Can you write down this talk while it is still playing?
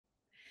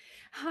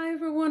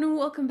everyone, and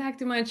welcome back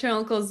to my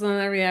channel called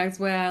zuzanareacts,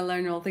 where I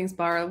learn all things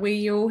power. We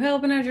you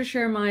help and I just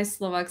share my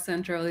Slovak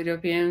Central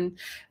European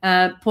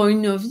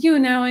point of view.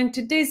 Now, in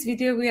today's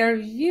video, we are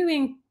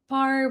reviewing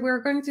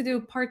we're going to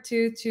do part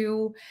 2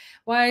 to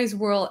why is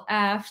world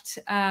aft,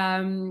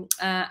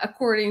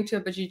 according to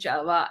Abhijit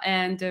Chavda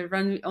and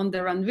on the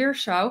Ranveer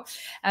Show,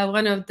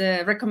 one of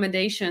the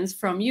recommendations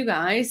from you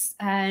guys.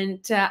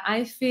 And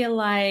I feel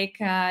like,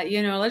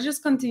 let's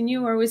just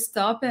continue where we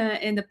stop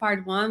in the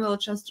part 1.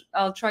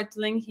 I'll try to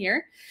link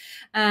here.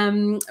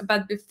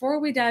 But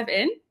before we dive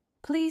in,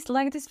 please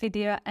like this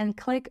video and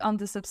click on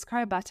the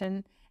subscribe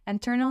button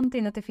and turn on the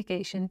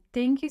notification.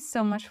 Thank you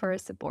so much for your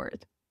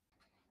support.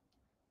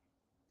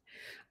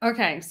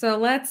 Okay, so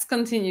let's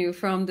continue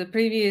from the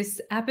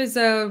previous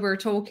episode. We're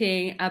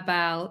talking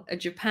about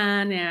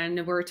Japan,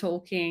 and we're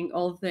talking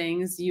all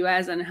things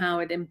US and how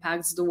it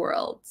impacts the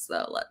world.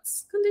 So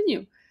let's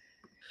continue.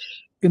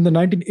 In the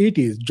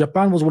 1980s,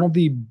 Japan was one of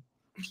the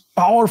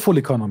powerful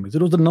economies.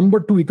 It was the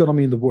number 2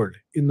 economy in the world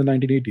in the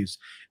 1980s.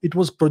 It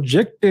was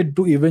projected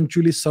to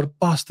eventually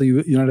surpass the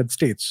United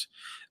States.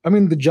 I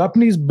mean, the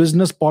Japanese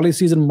business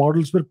policies and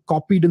models were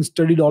copied and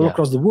studied all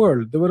across the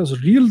world. They were a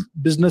real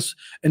business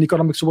and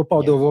economic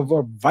superpower. They were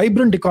a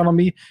vibrant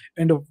economy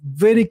and a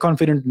very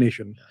confident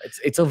nation.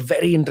 It's a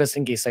very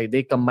interesting case.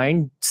 They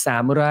combined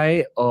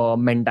samurai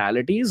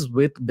mentalities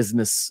with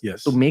business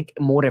to make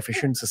more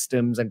efficient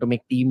systems and to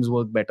make teams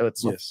work better.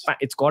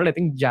 It's called, I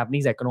think,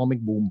 Japanese economic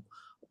boom.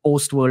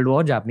 Post-World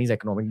War Japanese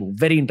economic boom.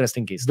 Very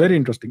interesting case. Very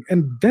interesting.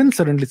 And then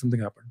suddenly something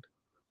happened.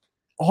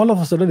 All of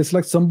a sudden, it's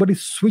like somebody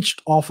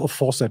switched off a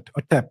faucet,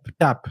 a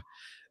tap,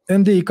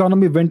 and the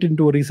economy went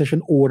into a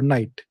recession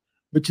overnight,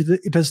 which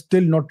it has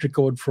still not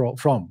recovered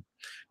from.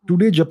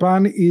 Today,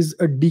 Japan is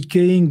a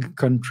decaying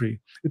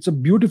country. It's a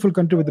beautiful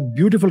country with a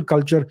beautiful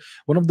culture,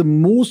 one of the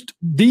most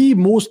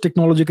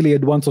technologically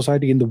advanced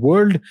society in the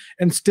world,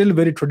 and still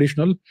very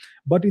traditional.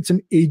 But it's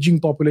an aging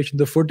population.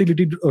 The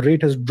fertility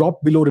rate has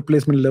dropped below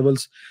replacement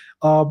levels.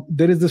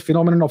 There is this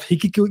phenomenon of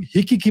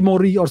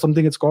hikikimori or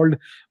something it's called,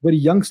 where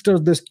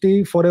youngsters, they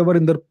stay forever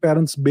in their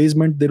parents'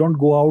 basement. They don't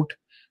go out.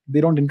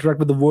 They don't interact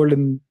with the world.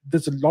 And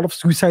there's a lot of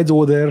suicides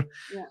over there.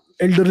 Yeah.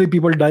 Elderly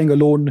people dying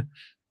alone.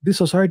 This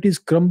society is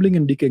crumbling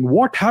and decaying.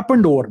 What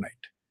happened overnight?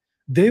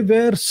 They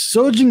were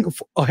surging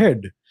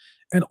ahead,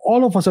 and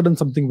all of a sudden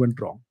something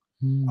went wrong.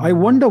 I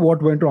wonder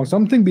what went wrong.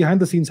 Something behind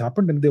the scenes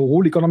happened, and the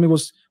whole economy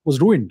was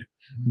ruined.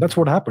 That's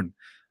what happened.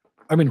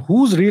 I mean,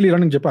 who's really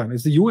running Japan?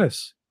 It's the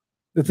US.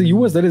 It's the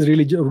US that is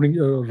really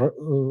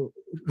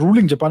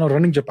ruling Japan or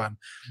running Japan.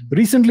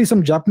 Recently,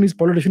 some Japanese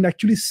politician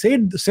actually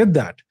said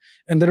that,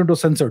 and then it was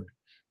censored.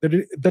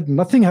 That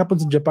nothing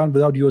happens in Japan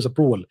without US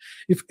approval.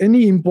 If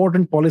any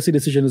important policy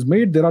decision is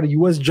made, there are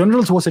US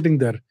generals who are sitting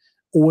there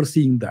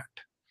overseeing that.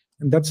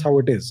 And that's how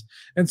it is.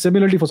 And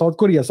similarly for South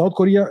Korea. South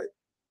Korea,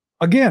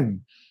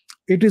 again,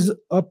 it is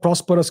a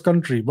prosperous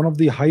country, one of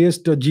the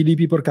highest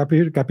GDP per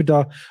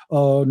capita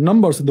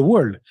numbers in the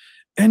world.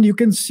 And you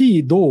can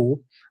see, though,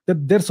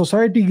 that their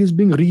society is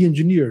being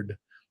re-engineered.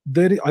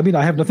 I mean,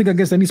 I have nothing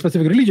against any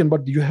specific religion,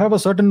 but you have a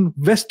certain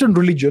Western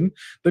religion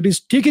that is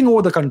taking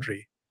over the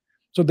country.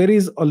 So there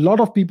are a lot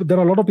of people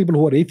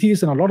who are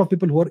atheists and a lot of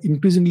people who are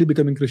increasingly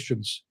becoming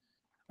Christians.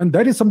 And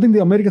that is something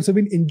the Americans have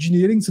been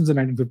engineering since the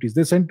 1950s.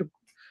 They sent,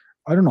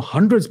 I don't know,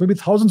 hundreds, maybe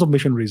thousands of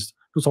missionaries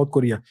to South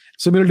Korea.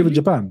 Similarly with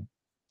Japan.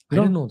 I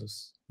didn't know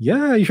this.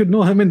 Yeah, you should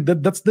know. I mean,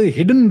 that's the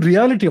hidden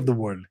reality of the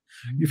world.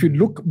 If you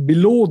look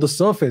below the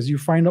surface, you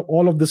find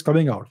all of this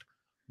coming out.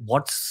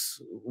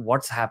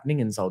 What's happening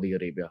in Saudi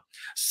Arabia?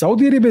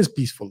 Saudi Arabia is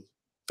peaceful.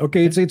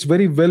 Okay, it's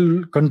very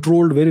well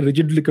controlled, very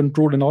rigidly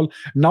controlled and all.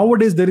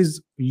 Nowadays, there is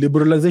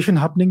liberalization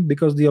happening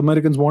because the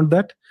Americans want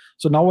that.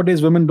 So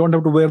nowadays, women don't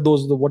have to wear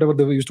whatever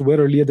they used to wear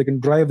earlier. They can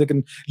drive, they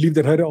can leave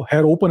their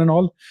hair open and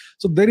all.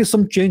 So there is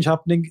some change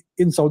happening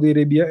in Saudi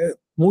Arabia,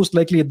 most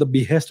likely at the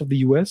behest of the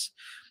US.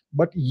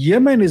 But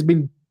Yemen is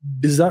being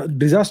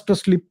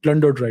disastrously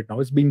plundered right now.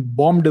 It's being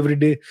bombed every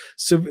day.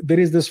 So there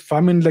is this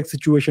famine-like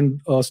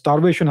situation,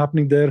 starvation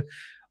happening there.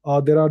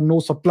 There are no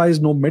supplies,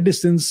 no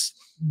medicines,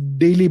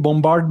 daily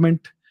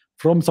bombardment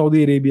from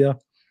Saudi Arabia.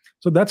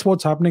 So that's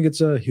what's happening.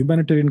 It's a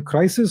humanitarian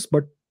crisis,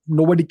 but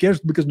nobody cares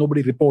because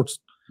nobody reports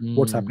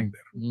what's happening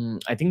there.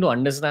 I think to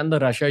understand the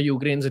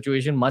Russia-Ukraine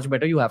situation much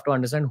better, you have to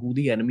understand who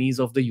the enemies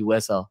of the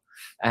US are.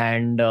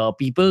 And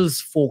people's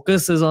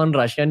focus is on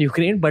Russia and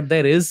Ukraine, but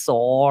there is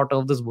sort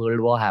of this world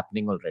war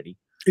happening already.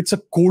 It's a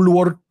Cold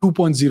War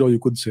 2.0, you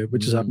could say,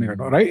 which is happening right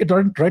now.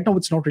 Right now,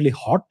 it's not really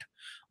hot,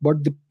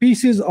 but the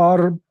pieces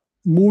are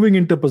moving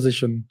into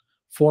position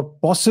for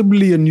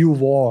possibly a new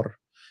war.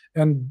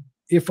 And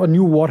if a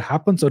new war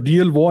happens, a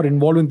real war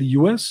involving the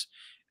US,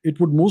 it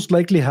would most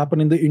likely happen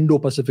in the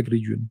Indo-Pacific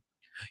region.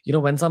 You know,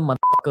 when some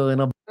motherfucker in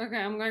a... Okay,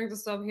 I'm going to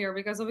stop here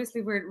because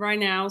obviously we're right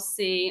now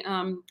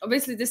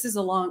obviously this is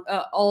a long,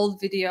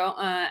 old video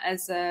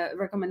as a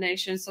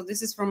recommendation. So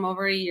this is from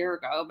over a year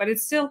ago, but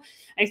it's still,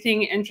 I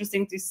think,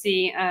 interesting to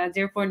see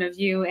their point of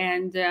view.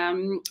 And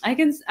I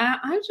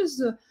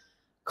just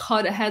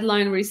caught a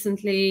headline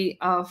recently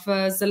of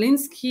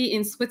Zelensky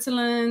in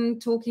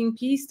Switzerland talking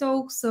peace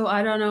talks. So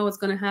I don't know what's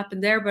going to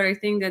happen there, but I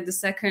think that the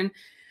second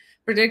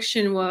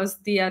prediction was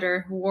the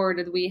other war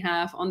that we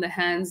have on the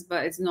hands,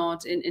 but it's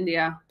not in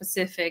India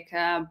Pacific,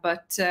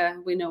 but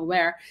we know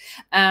where.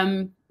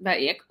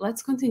 But yeah,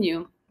 let's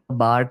continue.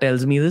 Bar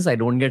tells me this, I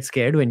don't get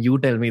scared. When you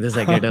tell me this,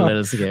 I get a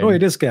little scared. No,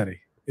 it is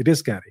scary. It is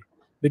scary.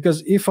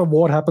 Because if a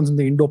war happens in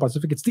the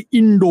Indo-Pacific, it's the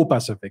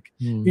Indo-Pacific.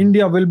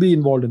 India will be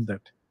involved in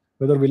that.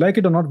 Whether we like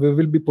it or not, we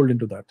will be pulled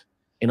into that.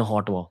 In a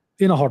hot war.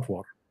 In a hot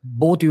war.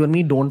 Both you and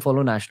me don't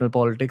follow national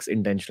politics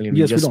intentionally.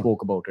 We just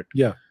spoke about it.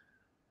 Yeah.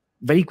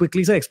 Very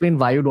quickly, sir, explain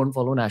why you don't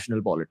follow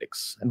national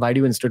politics and why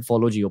do you instead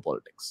follow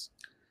geopolitics?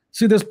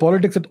 See, there's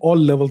politics at all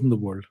levels in the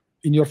world.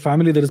 In your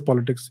family, there is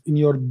politics. In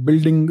your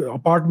building,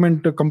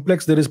 apartment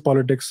complex, there is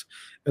politics.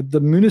 At the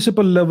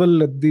municipal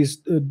level, at the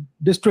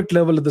district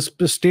level, at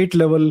the state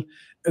level,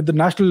 at the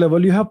national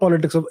level, you have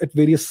politics at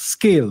various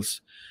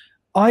scales.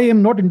 I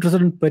am not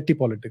interested in petty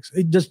politics.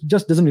 It just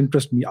doesn't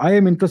interest me. I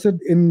am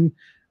interested in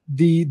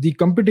the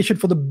competition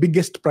for the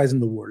biggest prize in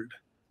the world,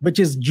 which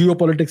is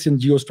geopolitics and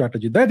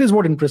geostrategy. That is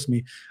what interests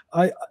me.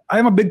 I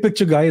am a big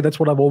picture guy. That's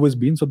what I've always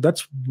been. So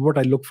that's what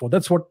I look for.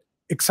 That's what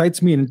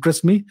excites me and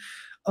interests me.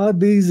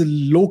 These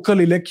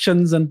local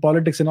elections and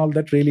politics and all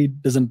that really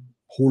doesn't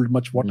hold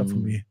much water for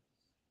me.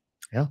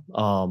 Yeah.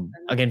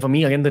 Again, for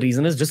me, the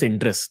reason is just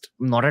interest.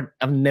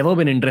 I've never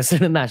been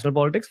interested in national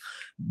politics.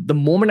 The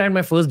moment I had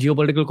my first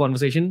geopolitical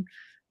conversation,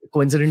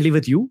 coincidentally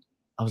with you,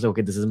 I was like,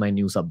 okay, this is my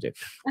new subject.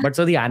 But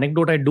so the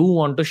anecdote I do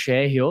want to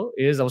share here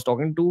is I was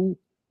talking to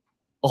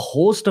a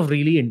host of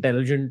really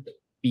intelligent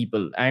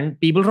people and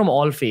people from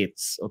all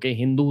faiths. Okay,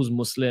 Hindus,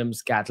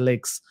 Muslims,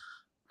 Catholics.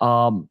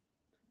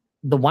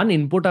 The one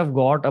input I've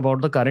got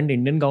about the current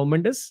Indian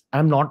government is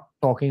I'm not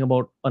talking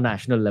about a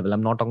national level.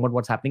 I'm not talking about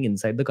what's happening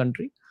inside the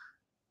country.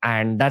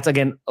 And that's,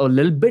 again, a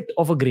little bit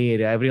of a gray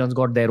area. Everyone's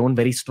got their own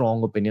very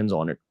strong opinions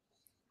on it.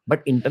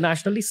 But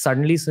internationally,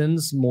 suddenly,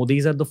 since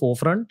Modi's at the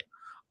forefront,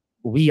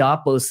 we are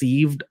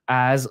perceived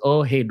as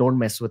a, hey, don't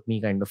mess with me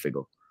kind of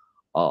figure.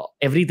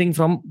 Everything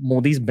from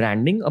Modi's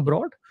branding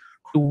abroad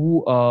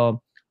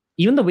to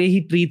even the way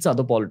he treats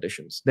other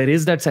politicians. There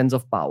is that sense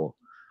of power.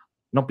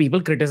 Now,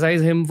 people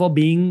criticize him for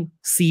being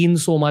seen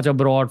so much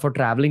abroad, for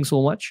traveling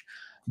so much.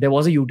 There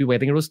was a YouTuber, I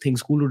think it was Think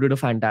School, who did a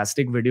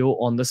fantastic video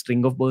on the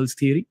string of pearls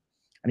theory.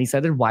 And he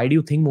said that, why do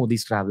you think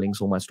Modi's traveling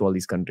so much to all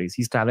these countries?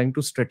 He's traveling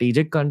to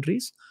strategic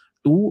countries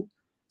to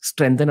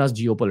strengthen us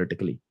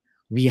geopolitically.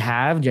 We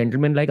have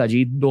gentlemen like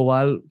Ajit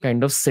Doval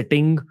kind of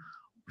sitting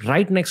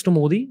right next to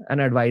Modi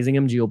and advising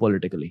him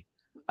geopolitically.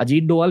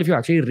 Ajit Doval, if you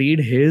actually read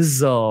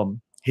his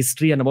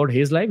history and about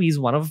his life, he's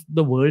one of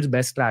the world's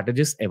best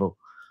strategists ever.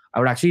 I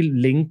would actually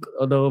link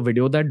the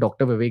video that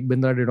Dr. Vivek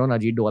Bindra did on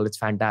Ajit Doval. It's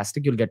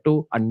fantastic. You'll get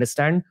to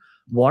understand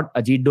what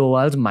Ajit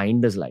Doval's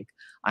mind is like.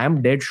 I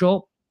am dead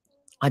sure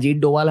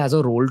Ajit Doval has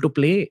a role to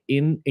play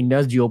in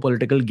India's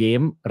geopolitical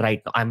game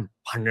right now. I'm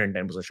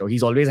 110% sure.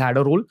 He's always had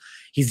a role.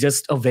 He's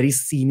just a very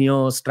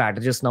senior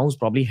strategist now who's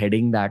probably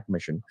heading that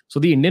mission. So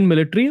the Indian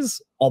military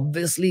is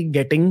obviously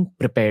getting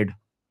prepared.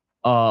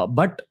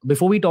 But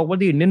before we talk about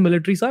the Indian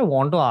military, sir, I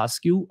want to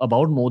ask you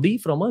about Modi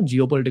from a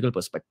geopolitical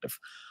perspective.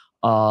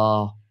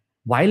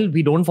 While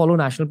we don't follow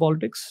national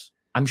politics,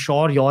 I'm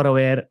sure you're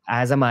aware,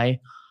 as am I,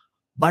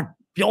 but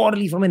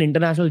purely from an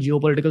international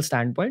geopolitical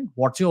standpoint,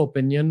 what's your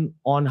opinion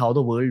on how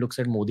the world looks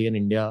at Modi and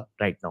India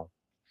right now?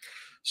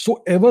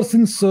 So ever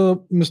since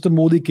Mr.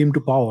 Modi came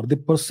to power, the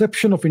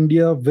perception of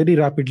India very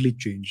rapidly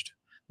changed.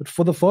 But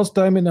for the first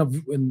time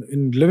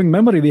in living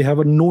memory, we have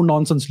a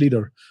no-nonsense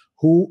leader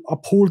who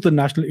upholds the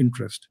national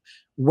interest,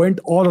 went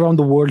all around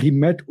the world. He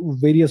met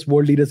various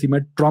world leaders. He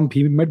met Trump.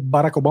 He met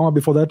Barack Obama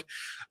before that.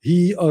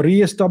 He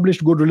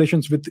re-established good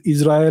relations with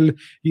Israel.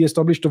 He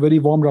established a very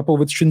warm rapport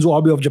with Shinzo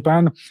Abe of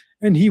Japan.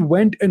 And he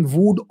went and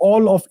wooed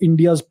all of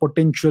India's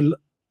potential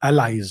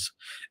allies.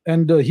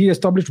 And he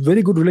established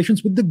very good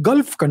relations with the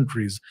Gulf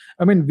countries.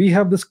 I mean, we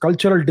have this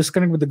cultural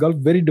disconnect with the Gulf,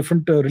 very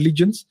different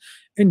religions.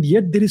 And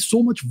yet there is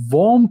so much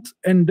warmth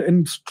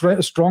and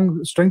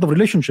strong strength of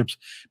relationships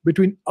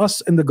between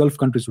us and the Gulf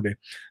countries today.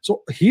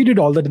 So he did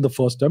all that in the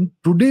first term.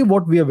 Today,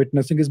 what we are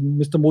witnessing is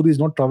Mr. Modi is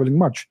not traveling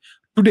much.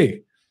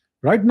 Today,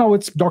 right now,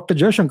 it's Dr.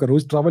 Jaishankar who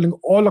is traveling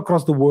all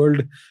across the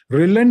world,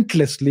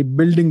 relentlessly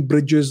building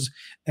bridges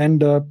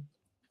and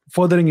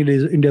furthering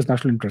India's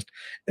national interest.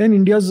 And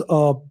India's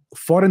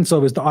foreign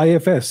service, the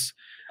IFS,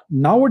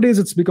 nowadays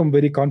it's become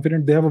very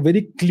confident. They have a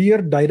very clear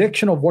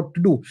direction of what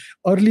to do.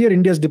 Earlier,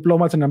 India's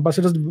diplomats and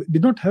ambassadors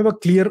did not have a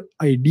clear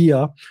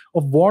idea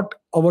of what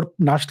our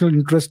national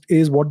interest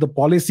is, what the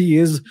policy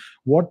is,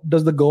 what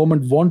does the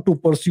government want to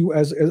pursue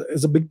as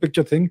a big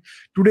picture thing.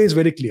 Today is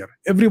very clear.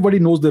 Everybody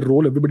knows their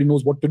role. Everybody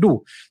knows what to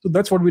do. So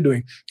that's what we're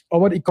doing.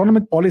 Our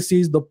economic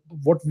policies,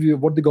 what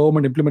the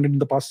government implemented in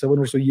the past 7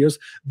 or so years,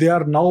 they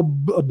are now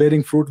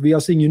bearing fruit. We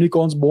are seeing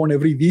unicorns born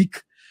every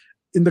week.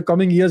 In the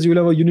coming years, you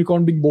will have a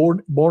unicorn being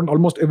born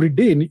almost every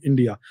day in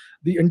India.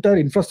 The entire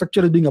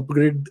infrastructure is being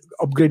upgraded.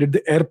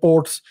 The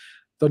airports,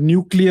 The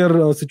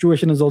nuclear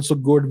situation is also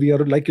good. We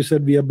are, like you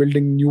said, we are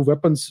building new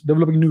weapons,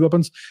 developing new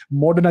weapons,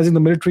 modernizing the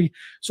military.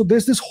 So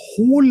there's this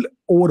whole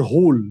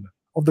overhaul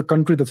of the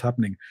country that's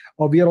happening.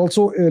 We are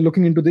also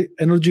looking into the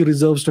energy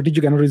reserves,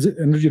 strategic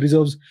energy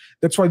reserves.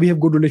 That's why we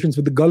have good relations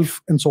with the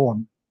Gulf and so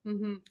on.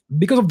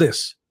 Because of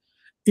this,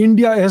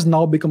 India has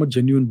now become a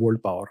genuine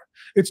world power.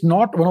 It's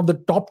not one of the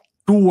top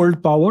 2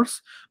 world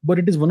powers, but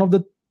it is one of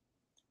the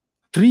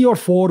 3 or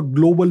 4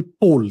 global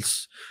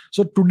poles.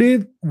 So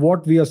today,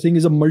 what we are seeing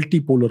is a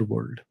multipolar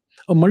world.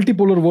 A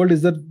multipolar world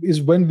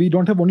is when we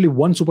don't have only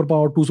 1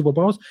 superpower, 2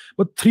 superpowers,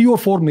 but 3 or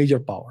 4 major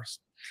powers.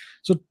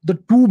 So the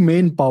 2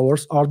 main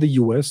powers are the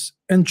US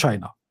and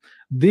China.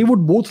 They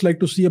would both like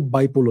to see a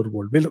bipolar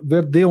world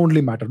where they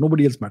only matter,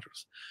 nobody else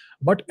matters.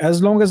 But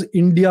as long as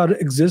India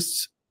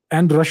exists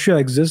and Russia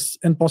exists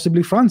and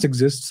possibly France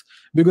exists,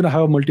 we're going to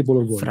have a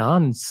multipolar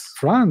world.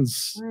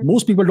 France.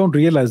 Most people don't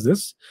realize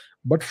this,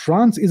 but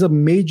France is a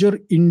major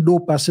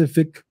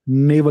Indo-Pacific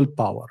naval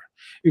power.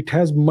 It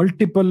has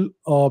multiple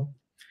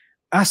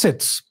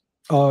assets,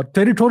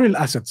 territorial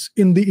assets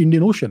in the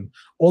Indian Ocean,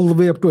 all the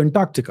way up to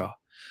Antarctica.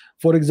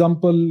 For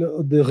example,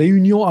 the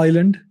Réunion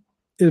Island,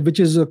 which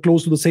is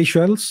close to the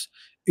Seychelles,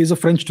 is a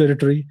French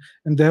territory.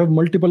 And they have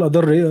multiple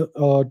other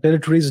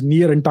territories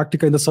near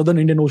Antarctica in the southern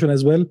Indian Ocean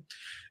as well.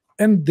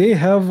 And they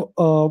have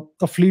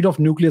a fleet of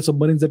nuclear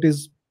submarines that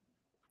is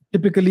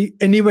typically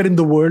anywhere in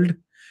the world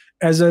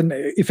as an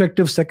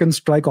effective second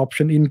strike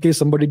option in case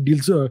somebody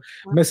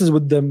messes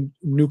with them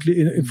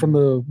from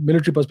the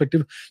military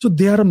perspective. So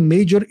they are a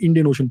major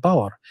Indian Ocean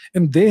power,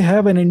 and they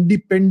have an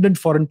independent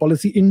foreign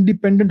policy,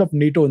 independent of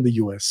NATO and the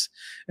US.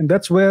 And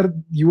that's where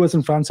US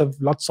and France have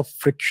lots of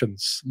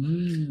frictions,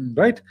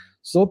 right?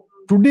 So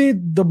today,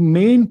 the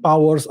main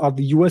powers are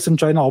the US and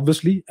China,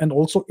 obviously, and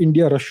also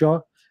India,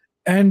 Russia,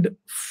 and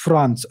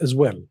France as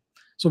well.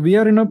 So we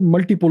are in a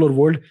multipolar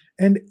world.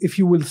 And if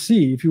you will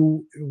see, if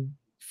you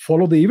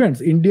follow the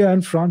events, India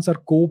and France are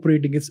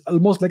cooperating. It's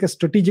almost like a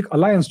strategic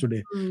alliance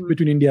today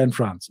between India and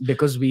France.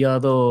 Because we are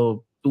the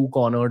 2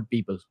 cornered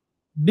people.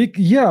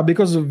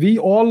 Because we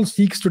all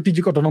seek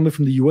strategic autonomy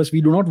from the US.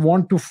 We do not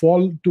want to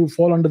fall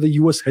under the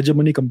US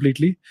hegemony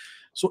completely.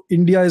 So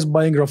India is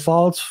buying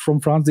Rafales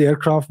from France, the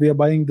aircraft. We are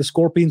buying the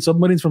Scorpion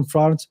submarines from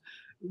France.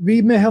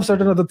 We may have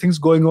certain other things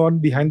going on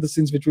behind the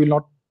scenes which we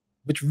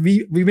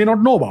may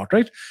not know about,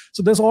 right?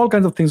 So there's all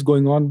kinds of things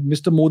going on.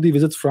 Mr. Modi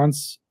visits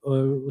France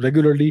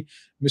regularly.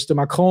 Mr.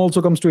 Macron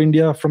also comes to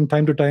India from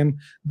time to time.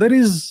 There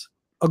is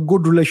a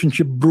good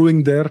relationship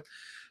brewing there.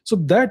 So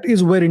that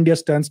is where India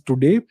stands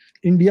today.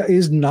 India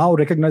is now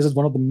recognized as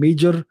one of the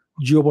major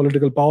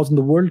geopolitical powers in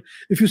the world.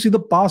 If you see the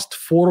past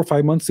 4 or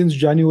 5 months since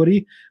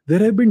January, there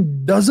have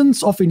been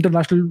dozens of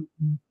international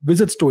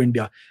visits to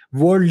India.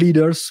 World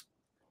leaders,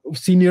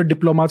 senior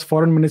diplomats,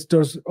 foreign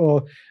ministers,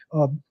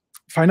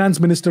 finance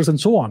ministers, and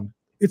so on.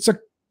 It's a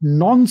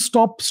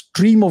non-stop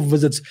stream of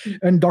visits.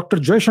 And Dr.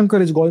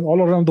 Jaishankar is going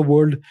all around the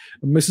world.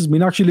 Mrs.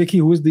 Meenakshi Lekhi,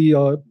 who is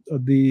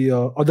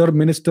the other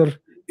minister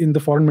in the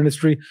foreign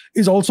ministry,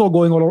 is also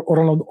going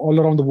all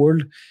around the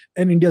world.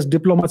 And India's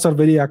diplomats are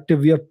very active.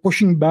 We are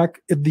pushing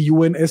back at the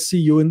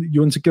UNSC,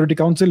 UN Security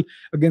Council,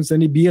 against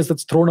any BS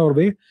that's thrown our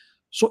way.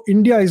 So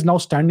India is now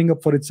standing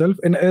up for itself.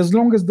 And as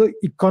long as the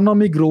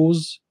economy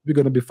grows, we're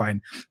going to be fine.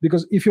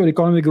 Because if your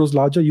economy grows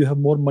larger, you have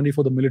more money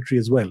for the military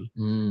as well,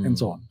 and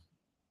so on.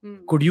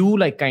 Could you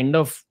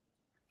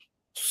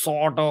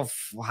sort of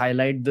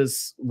highlight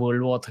this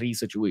World War III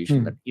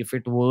situation? That if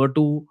it were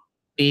to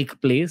take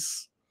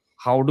place,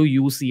 how do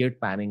you see it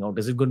panning out?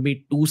 Is it going to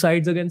be 2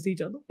 sides against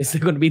each other? Is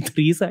there going to be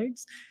 3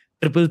 sides?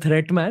 Triple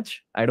threat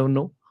match? I don't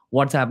know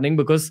what's happening,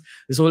 because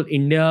this whole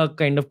India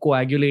kind of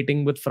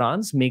coagulating with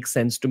France makes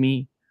sense to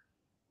me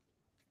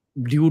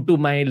due to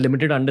my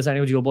limited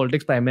understanding of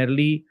geopolitics,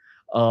 primarily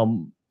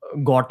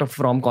got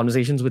from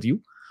conversations with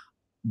you.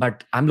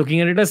 But I'm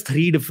looking at it as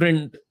 3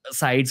 different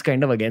sides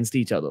kind of against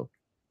each other.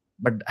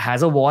 But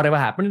has a war ever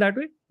happened that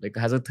way? Like,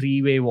 has a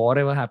 3-way war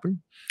ever happened?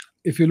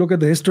 If you look at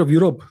the history of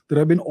Europe, there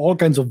have been all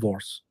kinds of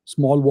wars,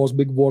 small wars,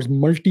 big wars,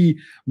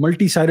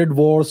 multi-sided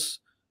wars,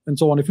 and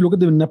so on. If you look at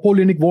the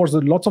Napoleonic Wars,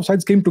 lots of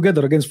sides came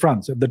together against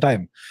France at the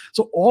time.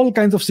 So all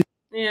kinds of...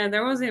 Yeah,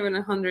 there was even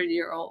a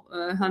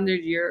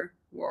 100-year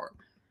war.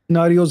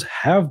 Scenarios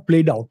have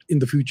played out in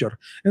the future,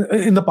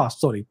 in the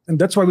past, sorry. And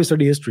that's why we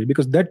study history,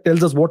 because that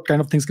tells us what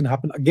kind of things can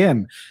happen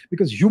again.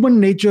 Because human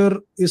nature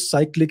is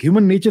cyclic.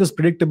 Human nature is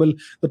predictable.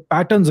 The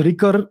patterns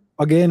recur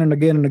again and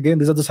again and again.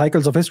 These are the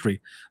cycles of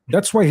history.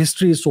 That's why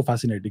history is so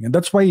fascinating. And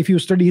that's why if you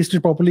study history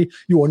properly,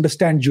 you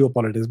understand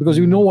geopolitics, because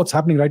you know what's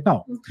happening right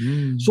now.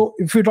 So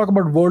if we talk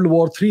about World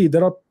War III,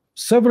 there are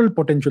several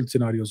potential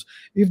scenarios.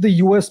 If the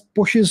US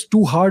pushes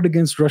too hard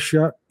against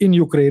Russia in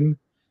Ukraine,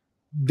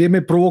 they may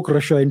provoke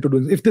Russia into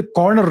doing this. If they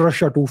corner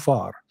Russia too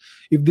far,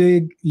 if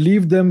they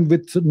leave them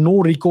with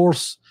no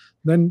recourse,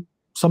 then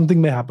something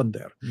may happen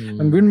there.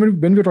 And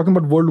when we're talking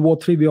about World War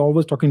III, we're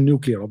always talking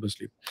nuclear,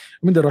 obviously.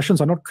 I mean, the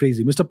Russians are not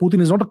crazy. Mr.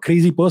 Putin is not a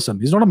crazy person.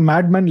 He's not a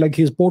madman like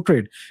he's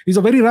portrayed. He's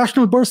a very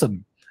rational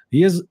person.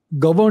 He has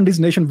governed his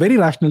nation very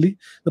rationally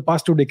the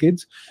past 2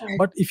 decades.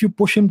 But if you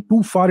push him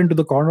too far into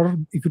the corner,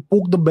 if you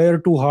poke the bear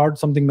too hard,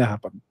 something may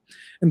happen.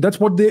 And that's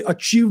what they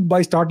achieved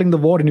by starting the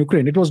war in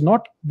Ukraine. It was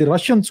not the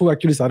Russians who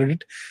actually started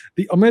it.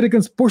 The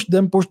Americans pushed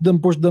them,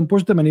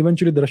 and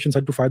eventually the Russians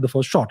had to fire the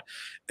first shot.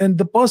 And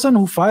the person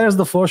who fires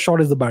the first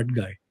shot is the bad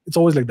guy. It's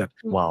always like that.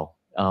 Wow.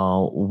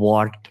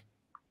 What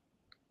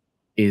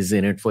is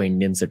in it for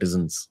Indian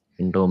citizens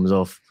in terms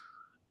of,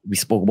 we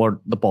spoke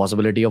about the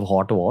possibility of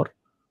hot war.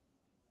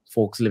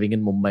 Folks living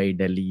in Mumbai,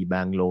 Delhi,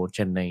 Bangalore,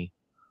 Chennai,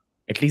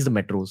 at least the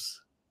metros,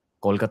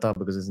 Kolkata,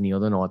 because it's near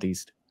the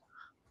northeast.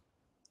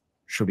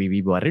 Should we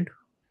be worried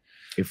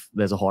if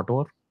there's a hot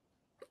war?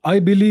 I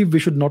believe we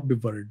should not be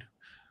worried.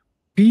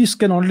 Peace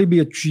can only be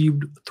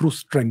achieved through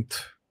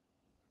strength.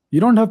 You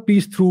don't have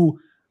peace through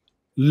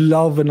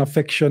love and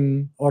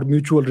affection or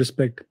mutual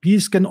respect.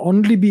 Peace can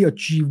only be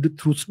achieved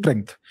through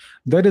strength.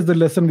 That is the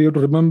lesson we have to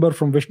remember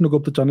from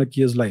Vishnugupta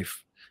Chanakya's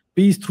life.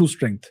 Peace through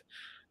strength.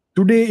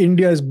 Today,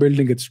 India is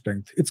building its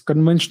strength, its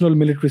conventional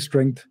military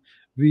strength.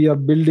 We are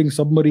building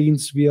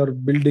submarines. We are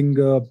building.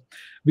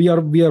 We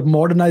are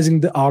modernizing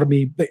the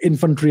army, the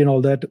infantry, and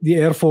all that. The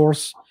air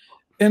force,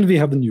 and we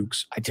have the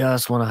nukes. I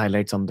just want to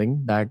highlight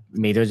something that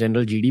Major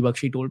General G.D.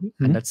 Bakshi told me,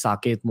 and that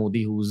Saket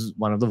Modi, who's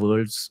one of the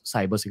world's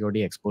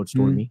cybersecurity experts,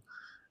 told me.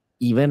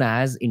 Even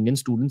as Indian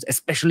students,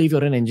 especially if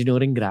you're an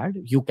engineering grad,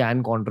 you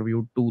can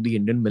contribute to the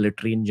Indian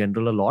military in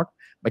general a lot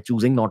by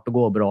choosing not to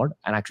go abroad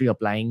and actually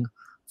applying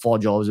for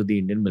jobs with the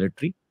Indian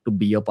military to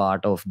be a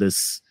part of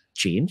this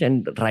change.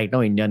 And right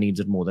now, India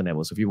needs it more than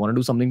ever. So if you want to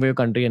do something for your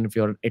country, and if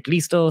you're at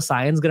least a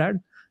science grad,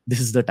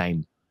 this is the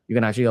time. You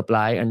can actually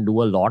apply and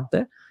do a lot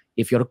there.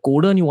 If you're a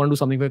coder and you want to do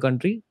something for your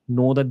country,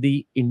 know that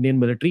the Indian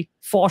military,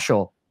 for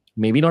sure,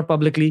 maybe not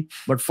publicly,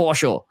 but for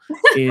sure,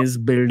 is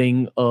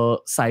building a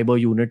cyber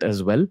unit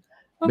as well.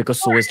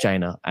 Because so is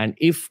China. And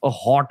if a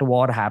hot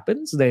war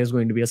happens, there's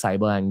going to be a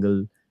cyber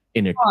angle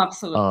in it. Oh,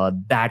 absolutely.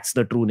 That's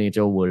the true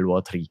nature of World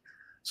War III.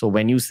 So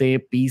when you say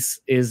peace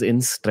is in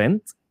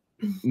strength,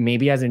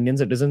 maybe as Indian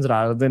citizens,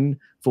 rather than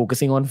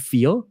focusing on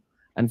fear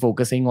and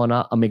focusing on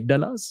our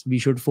amygdalas, we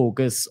should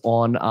focus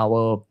on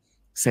our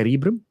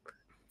cerebrum,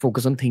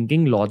 focus on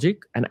thinking,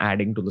 logic, and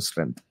adding to the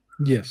strength.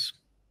 Yes.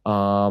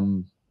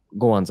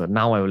 Go on, sir.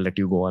 Now I will let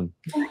you go on.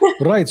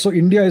 Right. So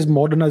India is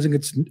modernizing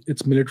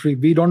its military.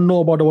 We don't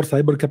know about our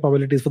cyber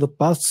capabilities. For the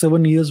past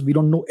 7 years, we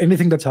don't know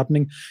anything that's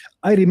happening.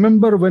 I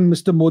remember when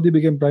Mr. Modi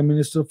became Prime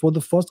Minister, for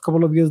the first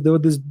couple of years, there were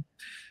these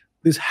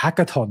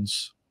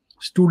hackathons,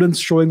 students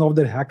showing off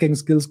their hacking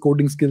skills,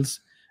 coding skills,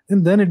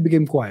 and then it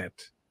became quiet.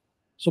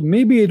 So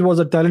maybe it was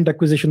a talent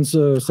acquisition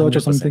search 100%. Or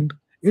something.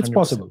 It's 100%.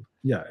 Possible.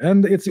 Yeah.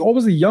 And it's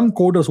always the young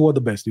coders who are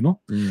the best,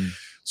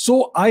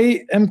 So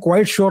I am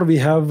quite sure we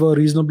have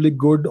reasonably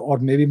good, or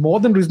maybe more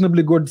than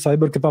reasonably good,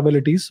 cyber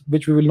capabilities,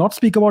 which we will not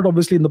speak about,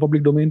 obviously, in the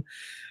public domain.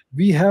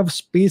 We have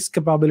space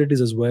capabilities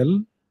as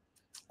well.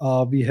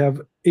 We have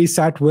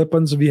ASAT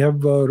weapons. We have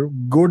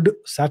good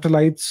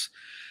satellites.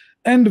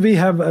 And we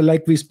have,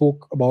 like we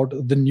spoke about,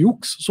 the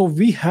nukes. So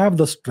we have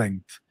the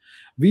strength.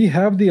 We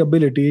have the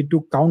ability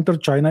to counter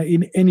China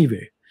in any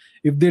way.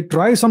 If they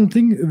try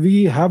something,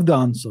 we have the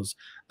answers.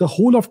 The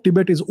whole of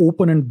Tibet is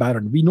open and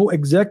barren. We know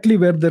exactly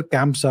where their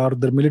camps are,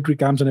 their military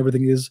camps and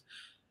everything is.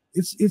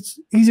 It's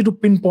easy to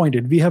pinpoint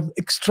it. We have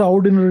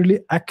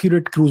extraordinarily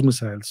accurate cruise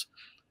missiles,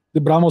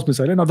 the BrahMos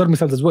missile and other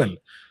missiles as well.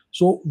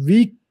 So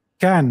we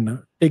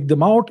can take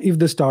them out if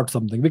they start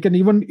something. We can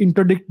even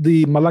interdict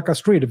the Malacca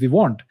Strait if we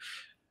want.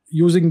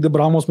 Using the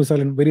BrahMos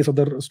missile and various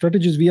other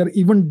strategies, we are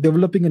even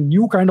developing a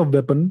new kind of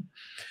weapon,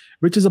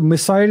 which is a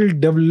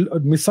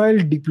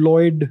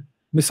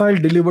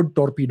missile-delivered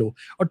torpedo.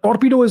 A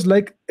torpedo is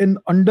like an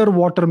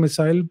underwater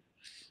missile,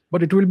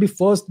 but it will be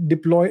first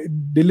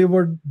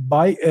delivered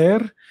by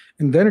air,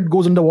 and then it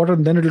goes underwater,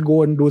 and then it will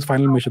go and do its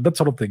final mission, that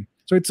sort of thing.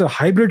 So it's a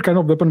hybrid kind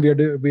of weapon we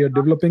are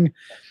developing.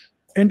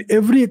 And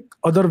every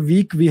other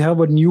week, we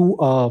have a new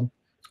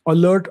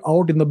alert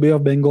out in the Bay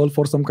of Bengal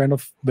for some kind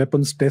of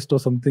weapons test or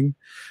something.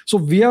 So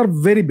we are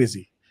very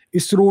busy.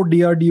 ISRO,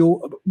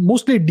 DRDO,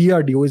 mostly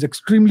DRDO is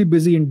extremely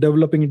busy in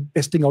developing and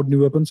testing out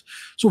new weapons.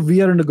 So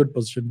we are in a good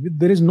position.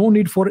 There is no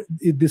need for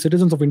the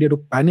citizens of India to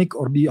panic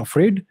or be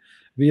afraid.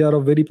 We are a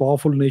very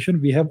powerful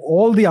nation. We have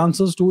all the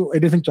answers to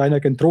anything China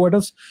can throw at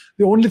us.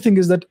 The only thing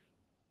is that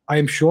I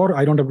am sure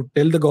I don't have to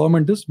tell the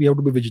government this. We have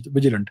to be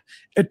vigilant,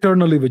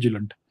 eternally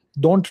vigilant.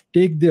 Don't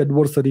take the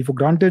adversary for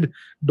granted.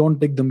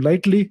 Don't take them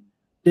lightly.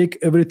 Take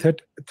every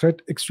threat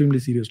extremely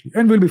seriously,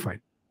 and we'll be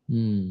fine.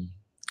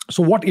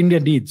 So what India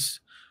needs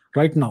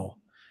right now,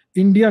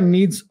 India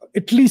needs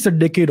at least a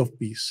decade of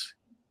peace,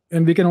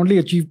 and we can only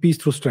achieve peace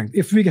through strength.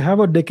 If we have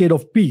a decade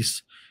of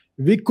peace,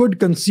 we could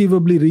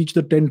conceivably reach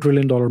the $10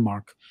 trillion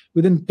mark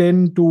within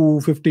 10 to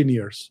 15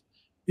 years.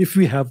 If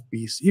we have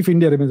peace, if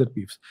India remains at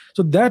peace.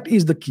 So that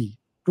is the key,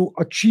 to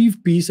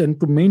achieve peace and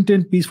to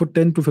maintain peace for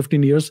 10 to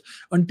 15 years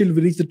until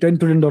we reach the $10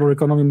 trillion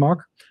economy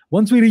mark.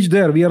 Once we reach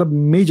there, we are a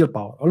major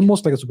power,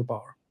 almost like a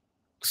superpower.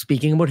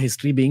 speaking about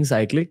history being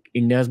cyclic,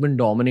 India has been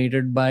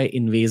dominated by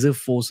invasive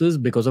forces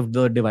because of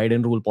the divide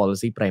and rule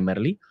policy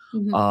primarily.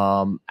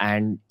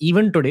 And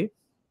even today,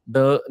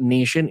 the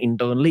nation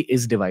internally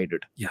is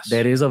divided. Yes.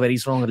 There is a very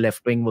strong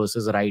left-wing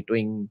versus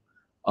right-wing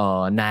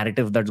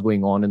narrative that's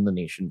going on in the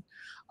nation.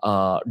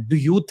 Do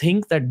you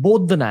think that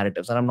both the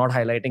narratives, and I'm not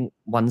highlighting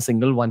one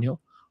single one here,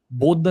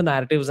 both the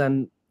narratives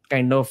and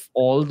kind of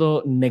all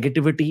the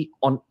negativity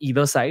on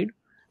either side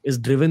is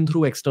driven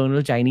through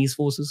external Chinese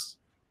forces,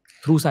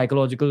 through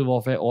psychological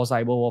warfare or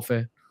cyber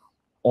warfare,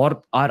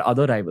 or our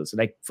other rivals?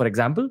 Like, for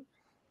example,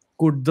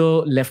 could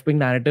the left-wing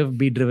narrative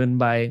be driven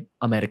by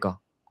America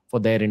for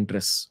their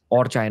interests,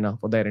 or China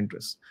for their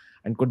interests?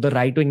 And could the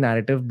right-wing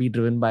narrative be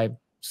driven by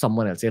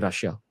someone else, say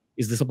Russia?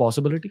 Is this a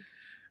possibility?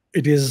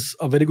 It is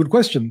a very good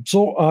question.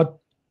 So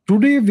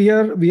today we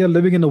are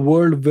living in a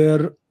world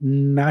where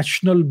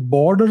national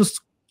borders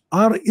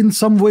are in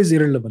some ways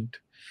irrelevant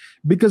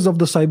because of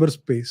the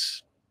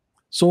cyberspace.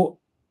 So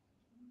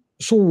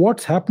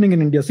what's happening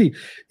in India? See,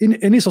 in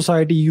any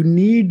society, you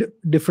need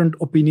different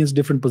opinions,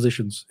 different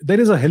positions. There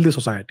is a healthy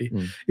society.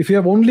 If you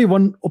have only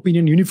one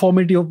opinion,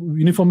 uniformity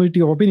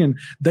of opinion,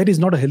 that is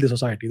not a healthy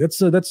society.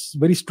 That's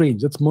very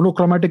strange. That's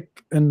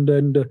monochromatic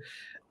and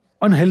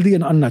unhealthy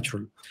and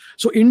unnatural.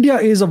 So India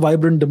is a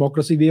vibrant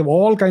democracy. We have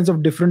all kinds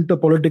of different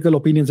political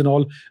opinions and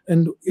all,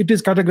 and it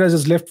is categorized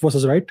as left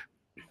versus right.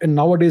 And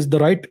nowadays the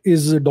right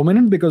is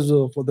dominant because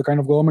of the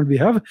kind of government we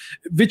have,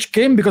 which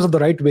came because of the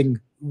right wing,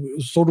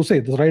 so to say,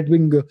 the right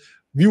wing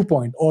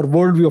viewpoint or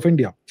worldview of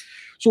India.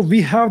 So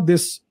we have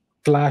this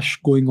clash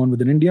going on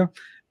within India.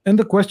 And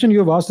the question you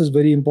have asked is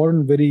very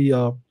important.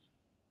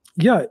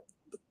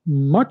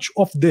 Much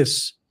of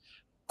this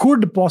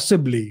could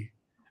possibly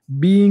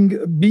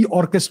be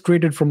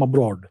orchestrated from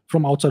abroad,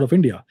 from outside of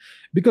India,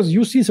 because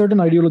you see certain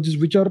ideologies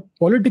which are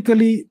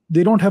politically,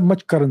 they don't have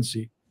much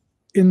currency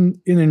in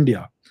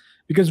India,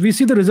 because we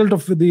see the result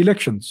of the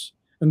elections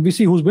and we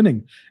see who's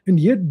winning,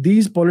 and yet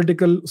these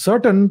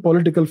certain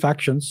political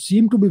factions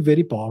seem to be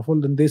very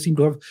powerful, and they seem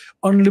to have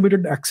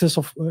unlimited access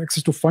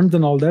to funds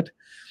and all that.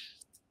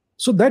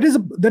 So that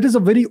is a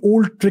very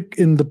old trick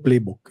in the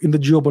playbook, in the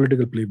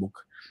geopolitical playbook.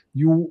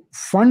 You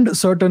fund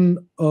certain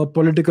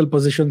political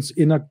positions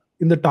in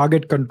the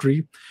target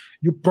country,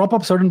 you prop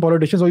up certain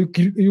politicians, or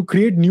you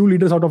create new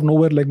leaders out of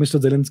nowhere like Mr.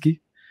 Zelensky,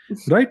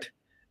 right?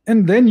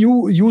 And then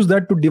you use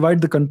that to divide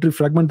the country,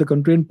 fragment the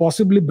country, and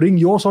possibly bring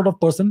your sort of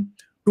person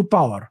to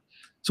power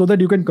so that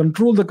you can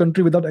control the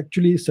country without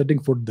actually setting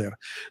foot there.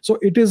 So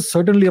it is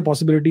certainly a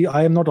possibility.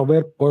 I am not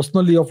aware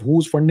personally of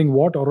who's funding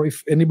what, or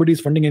if anybody is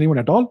funding anyone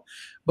at all,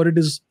 but it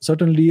is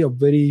certainly a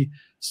very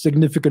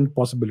significant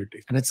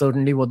possibility. And it's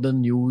certainly what the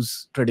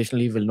news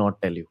traditionally will not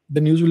tell you.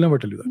 The news will never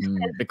tell you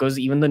that. Because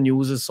even the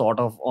news is sort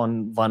of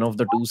on one of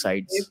the two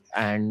sides.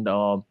 And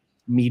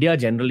media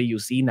generally, you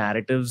see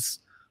narratives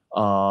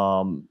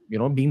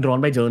being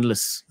drawn by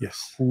journalists.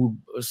 Yes. Who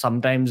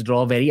sometimes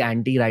draw very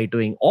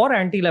anti-right-wing or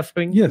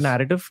anti-left-wing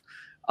narrative.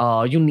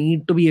 You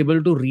need to be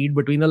able to read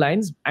between the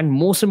lines. And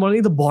most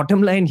importantly, the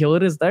bottom line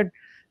here is that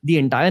the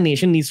entire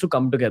nation needs to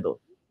come together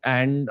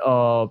and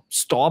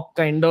stop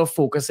kind of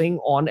focusing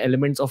on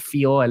elements of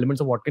fear, elements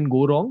of what can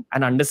go wrong,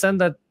 and understand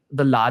that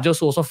the larger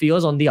source of fear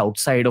is on the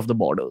outside of the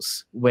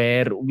borders,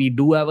 where we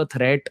do have a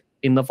threat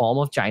in the form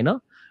of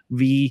China.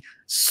 We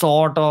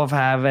sort of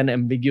have an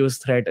ambiguous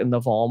threat in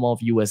the form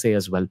of USA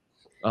as well.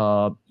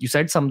 You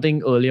said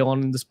something earlier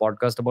on in this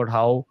podcast about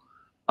how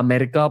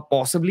America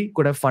possibly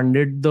could have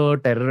funded the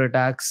terror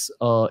attacks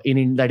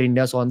that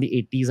India saw in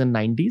the 80s and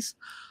 90s.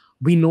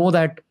 We know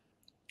that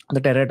the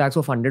terror attacks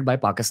were funded by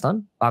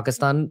Pakistan.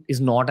 Pakistan is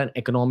not an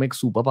economic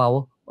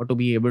superpower, or to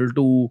be able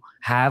to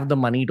have the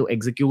money to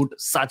execute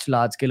such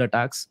large-scale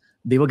attacks.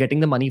 They were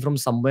getting the money from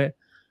somewhere.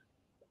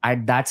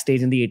 At that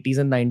stage in the 80s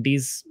and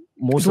 90s,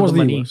 most of the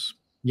money...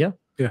 Yeah.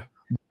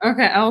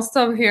 Okay, I'll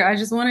stop here. I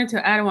just wanted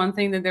to add one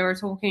thing that they were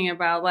talking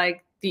about,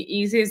 like the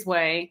easiest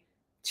way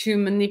to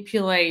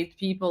manipulate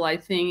people, I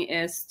think,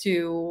 is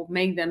to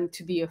make them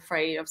to be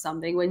afraid of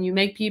something. When you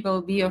make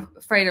people be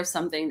afraid of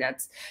something,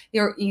 that's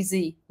your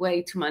easy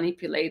way to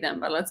manipulate them.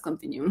 But let's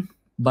continue.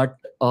 But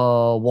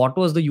what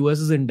was the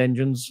US's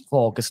intentions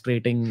for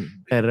orchestrating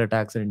terror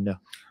attacks in India?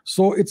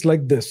 So it's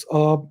like this.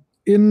 I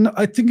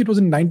think it was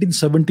in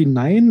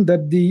 1979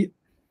 that the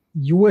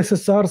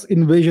USSR's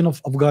invasion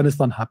of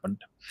Afghanistan happened.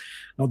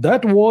 Now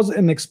that was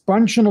an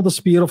expansion of the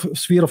sphere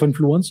of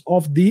influence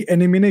of the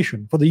enemy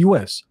nation for the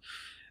US.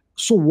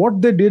 So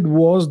what they did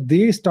was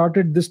they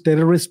started this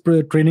terrorist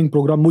training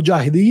program,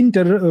 Mujahideen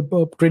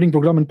training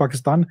program in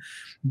Pakistan.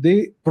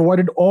 They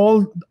provided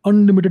all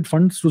unlimited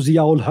funds to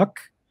Zia-ul Haq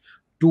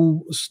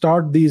to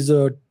start these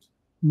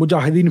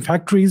Mujahideen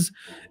factories.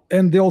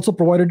 And they also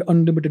provided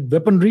unlimited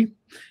weaponry.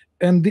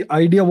 And the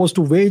idea was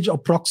to wage a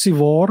proxy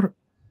war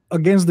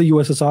against the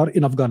USSR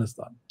in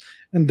Afghanistan.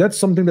 And that's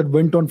something that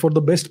went on for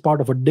the best part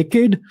of a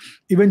decade.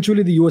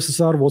 Eventually, the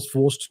USSR was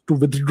forced to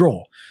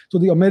withdraw. So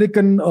the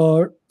American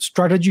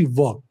strategy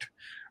worked.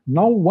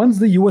 Now, once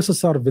the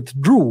USSR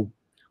withdrew,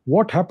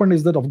 What happened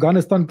is that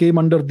Afghanistan came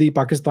under the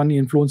Pakistani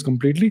influence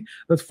completely.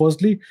 That's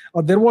firstly.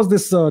 There was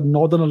this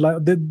Northern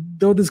Alliance,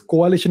 there were these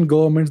coalition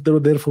governments that were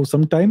there for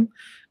some time,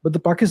 but the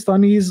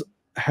Pakistanis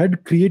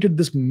had created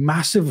this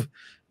massive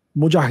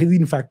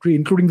Mujahideen factory,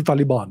 including the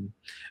Taliban.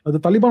 The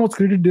Taliban was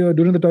created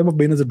during the time of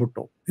Benazir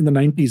Bhutto in the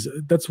 90s.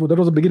 That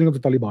was the beginning of the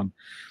Taliban.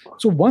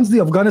 So once the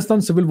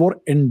Afghanistan civil war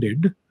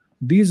ended,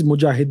 these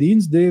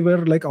Mujahideens, they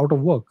were like out of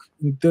work.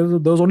 There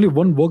was only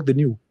one work they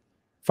knew,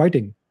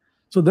 fighting.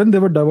 So then they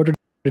were diverted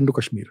into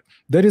Kashmir.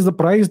 There is the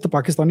price the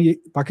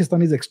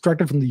Pakistanis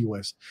extracted from the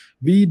US.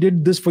 We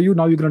did this for you,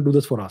 now you're going to do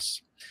this for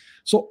us.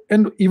 So,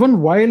 and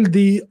even while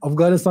the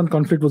Afghanistan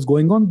conflict was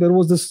going on, there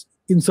was this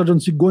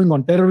insurgency going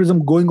on,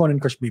 terrorism going on in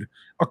Kashmir,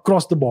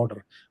 across the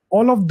border.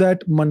 All of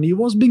that money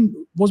was being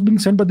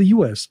sent by the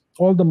US.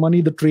 All the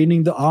money, the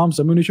training, the arms,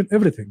 ammunition,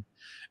 everything.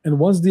 And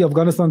once the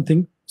Afghanistan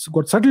thing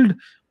got settled,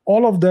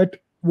 all of that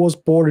was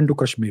poured into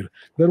Kashmir.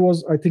 There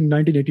was, I think,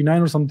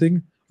 1989 or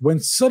something, when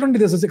suddenly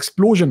there's this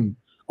explosion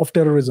of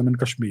terrorism in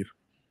Kashmir.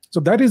 So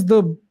that is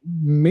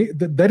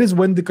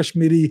when the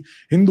Kashmiri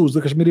Hindus,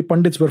 the Kashmiri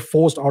Pandits were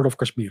forced out of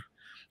Kashmir.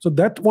 So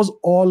that was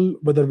all,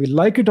 whether we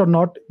like it or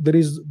not, there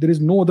is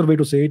no other way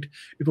to say it.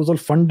 It was all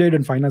funded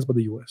and financed by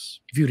the US.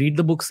 If you read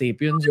the book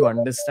Sapiens, you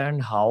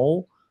understand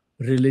how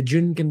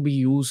religion can be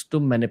used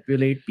to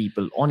manipulate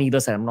people on either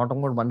side. I'm not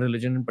talking about one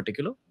religion in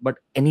particular, but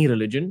any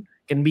religion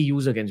can be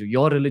used against you.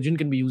 Your religion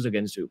can be used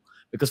against you.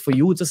 Because for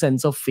you, it's a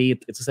sense of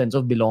faith. It's a sense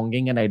of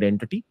belonging and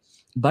identity.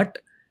 But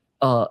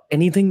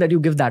anything that you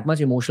give that much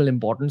emotional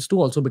importance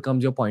to also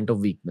becomes your point of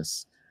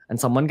weakness. And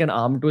someone can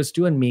arm twist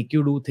you and make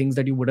you do things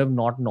that you would have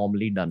not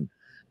normally done.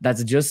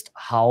 That's just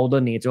how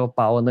the nature of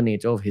power and the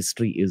nature of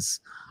history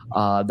is.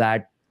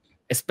 That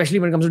especially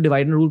when it comes to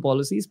divide and rule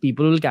policies,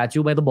 people will catch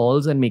you by the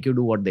balls and make you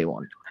do what they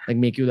want, like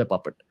make you their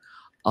puppet.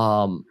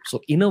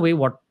 So in a way,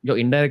 what you're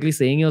indirectly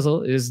saying here,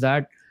 sir, is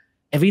that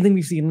everything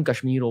we've seen in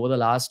Kashmir over the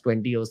last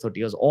 20 years, 30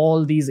 years,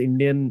 all these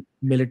Indian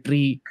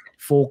military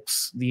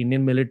folks, the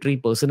Indian military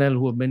personnel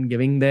who have been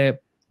giving their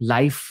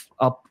life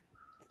up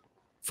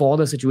for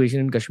the situation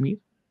in Kashmir,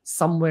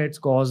 somewhere it's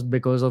caused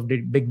because of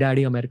Big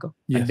Daddy America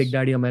and Big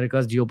Daddy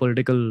America's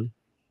geopolitical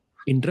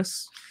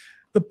interests.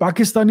 The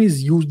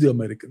Pakistanis used the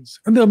Americans,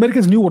 and the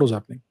Americans knew what was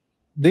happening.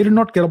 They did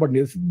not care about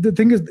India. The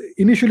thing is,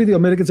 initially the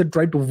Americans had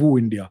tried to woo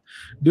India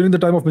during the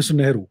time of Mr.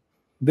 Nehru.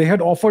 They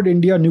had offered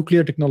India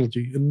nuclear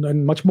technology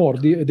and much more.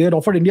 They had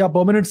offered India a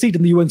permanent seat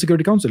in the UN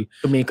Security Council.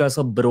 To make us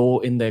a bro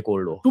in their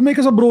Cold War. To make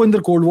us a bro in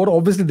their Cold War.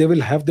 Obviously, they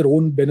will have their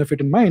own benefit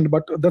in mind,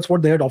 but that's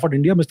what they had offered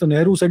India. Mr.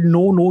 Nehru said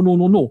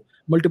no,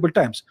 multiple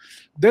times.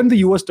 Then the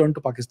US turned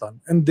to Pakistan,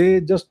 and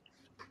they just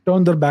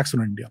turned their backs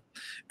on India.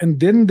 And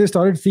then they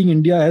started seeing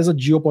India as a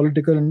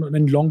geopolitical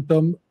and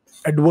long-term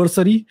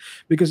adversary,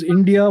 because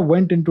India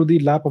went into the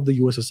lap of the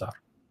USSR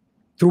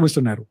through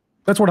Mr. Nehru.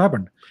 That's what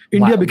happened.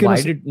 India became.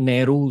 Why did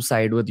Nehru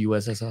side with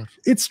USSR?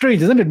 It's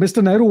strange, isn't it?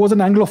 Mr. Nehru was an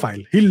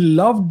Anglophile. He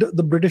loved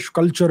the British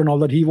culture and all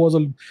that. He was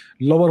a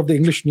lover of the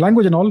English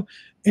language and all.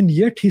 And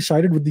yet he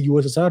sided with the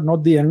USSR,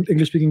 not the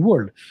English-speaking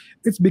world.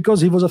 It's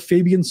because he was a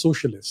Fabian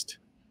socialist.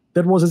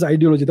 That was his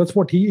ideology. That's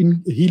what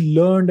he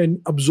learned and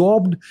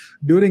absorbed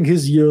during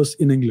his years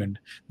in England.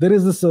 There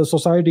is this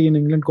society in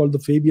England called the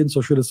Fabian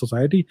Socialist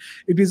Society.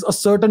 It is a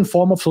certain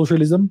form of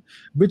socialism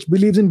which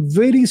believes in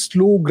very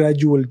slow,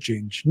 gradual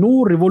change.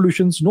 No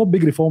revolutions, no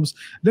big reforms.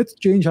 Let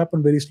change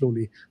happen very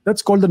slowly.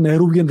 That's called the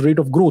Nehruvian rate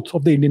of growth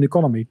of the Indian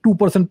economy,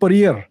 2% per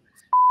year.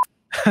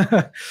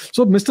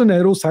 So Mr.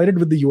 Nehru sided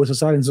with the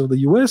USSR instead of the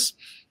US.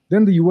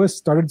 Then the US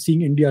started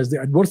seeing India as the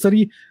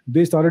adversary.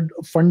 They started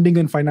funding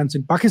and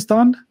financing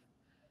Pakistan.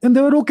 And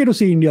they were okay to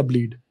see India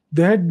bleed.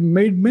 They had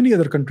made many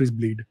other countries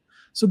bleed.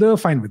 So they were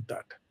fine with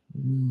that.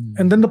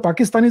 And then the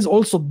Pakistanis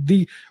also,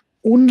 the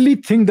only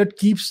thing that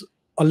keeps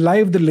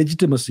alive the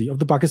legitimacy of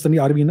the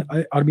Pakistani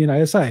army and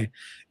ISI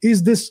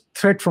is this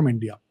threat from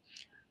India.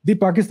 The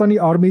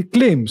Pakistani army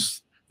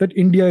claims that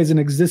India is an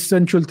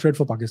existential threat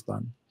for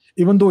Pakistan,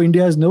 even though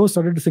India has never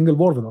started a single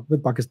war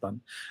with Pakistan.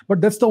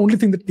 But that's the only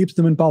thing that keeps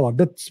them in power.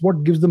 That's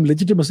what gives them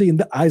legitimacy in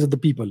the eyes of the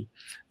people.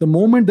 The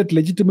moment that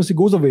legitimacy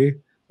goes away,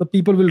 the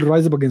people will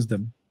rise up against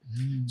them.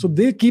 So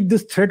they keep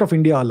this threat of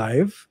India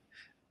alive,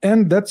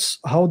 and that's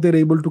how they're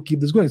able to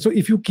keep this going. So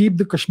if you keep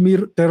the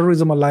Kashmir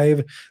terrorism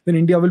alive, then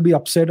India will be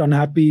upset,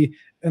 unhappy,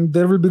 and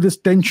there will be this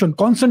tension,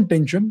 constant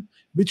tension,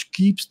 which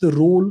keeps the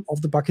role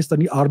of the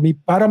Pakistani army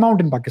paramount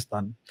in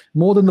Pakistan,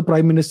 more than the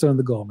Prime Minister and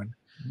the government.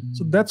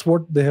 So that's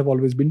what they have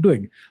always been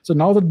doing. So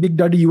now that Big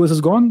Daddy US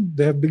is gone,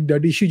 they have Big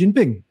Daddy Xi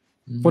Jinping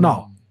for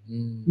now.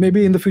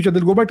 Maybe in the future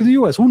they'll go back to the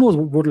US. Who knows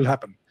what will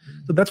happen?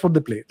 So that's what they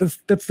play.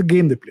 That's the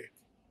game they play.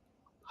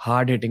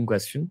 Hard-hitting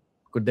question.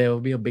 Could there ever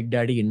be a Big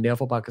Daddy India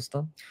for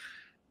Pakistan?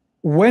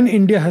 When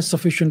India has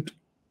sufficient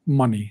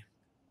money,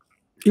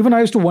 even I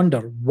used to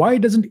wonder, why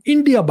doesn't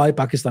India buy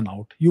Pakistan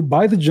out? You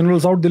buy the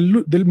generals out,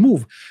 they'll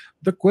move.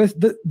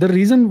 The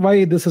reason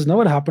why this has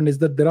never happened is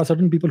that there are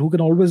certain people who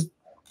can always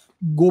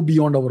go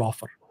beyond our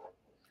offer.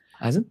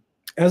 As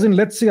in,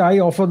 let's say I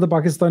offer the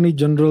Pakistani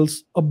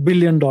generals $1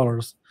 billion.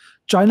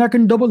 China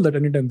can double that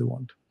anytime they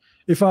want.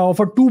 If I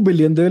offer 2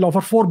 billion, they will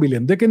offer 4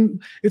 billion. They can.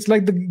 It's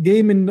like the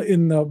game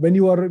in when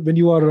you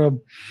are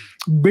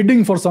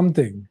bidding for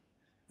something,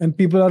 and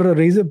people are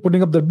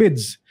putting up their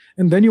bids,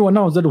 and then you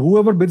announce that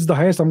whoever bids the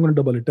highest, I'm going to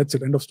double it. That's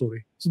it. End of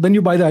story. So then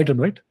you buy the item,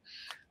 right?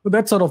 So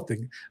that sort of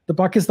thing. The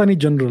Pakistani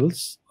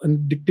generals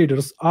and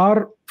dictators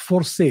are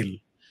for sale,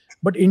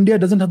 but India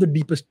doesn't have the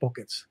deepest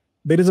pockets.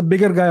 There is a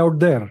bigger guy out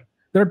there.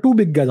 There are two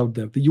big guys out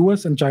there, the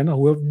US and China,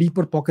 who have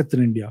deeper pockets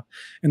than India.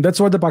 And that's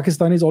why the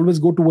Pakistanis always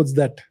go towards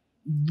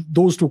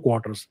those two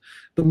quarters.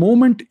 The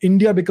moment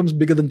India becomes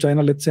bigger than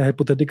China, let's say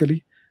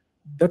hypothetically,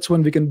 that's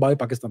when we can buy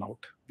Pakistan out.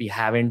 We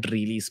haven't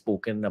really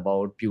spoken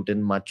about Putin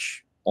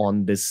much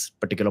on this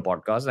particular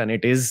podcast. And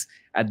it is,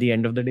 at the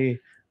end of the day,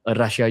 a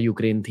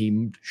Russia-Ukraine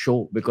themed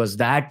show, because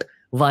that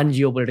one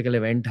geopolitical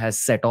event has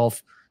set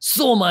off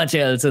so much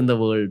else in the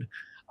world.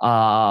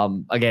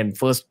 Again,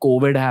 first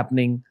COVID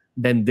happening,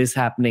 then this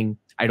happening.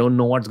 I don't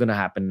know what's going to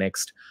happen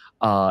next.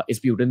 Is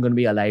Putin going to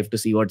be alive to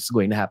see what's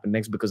going to happen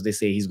next? Because they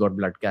say he's got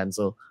blood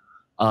cancer.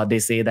 They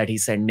say that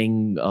he's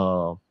sending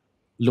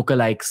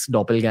lookalikes,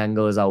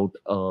 doppelgangers out,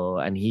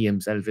 and he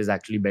himself is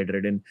actually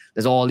bedridden.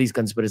 There's all these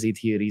conspiracy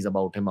theories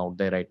about him out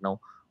there right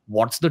now.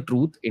 What's the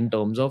truth in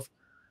terms of...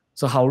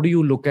 So how do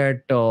you look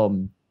at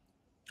kind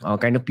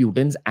of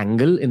Putin's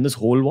angle in this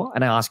whole war?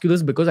 And I ask you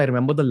this because I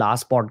remember the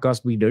last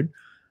podcast we did,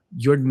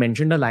 you had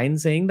mentioned a line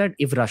saying that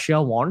if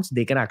Russia wants,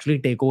 they can actually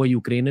take over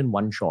Ukraine in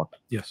one shot.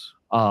 Yes.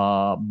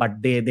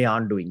 But they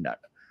aren't doing that.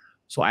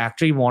 So I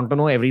actually want to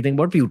know everything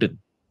about Putin.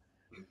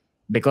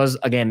 Because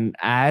again,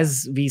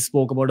 as we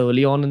spoke about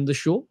early on in the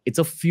show, it's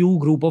a few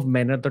group of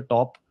men at the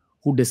top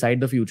who decide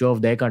the future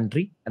of their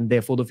country and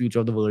therefore the future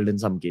of the world in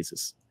some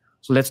cases.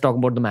 So let's talk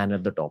about the man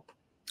at the top.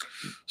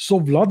 So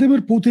Vladimir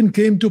Putin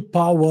came to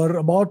power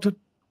about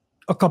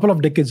a couple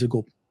of decades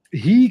ago.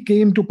 He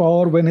came to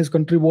power when his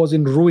country was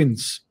in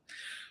ruins.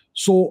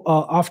 So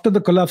after the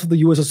collapse of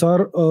the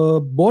USSR,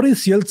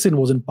 Boris Yeltsin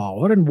was in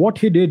power. And what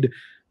he did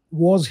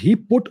was he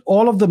put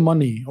all of the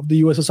money of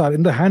the USSR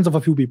in the hands of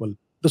a few people,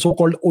 the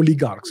so-called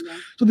oligarchs. Yeah.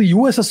 So the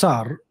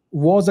USSR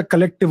was a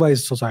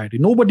collectivized society.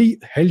 Nobody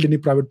held any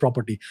private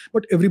property,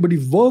 but everybody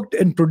worked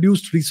and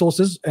produced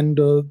resources and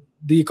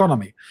the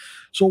economy.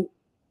 So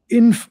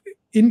in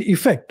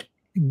effect,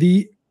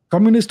 the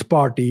Communist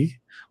Party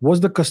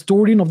was the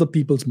custodian of the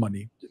people's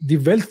money. The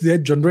wealth they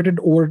had generated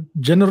over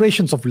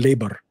generations of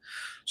labor.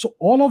 So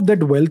all of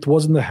that wealth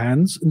was in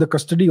the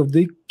custody of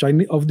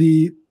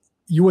the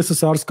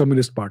USSR's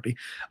Communist Party.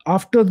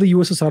 After the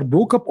USSR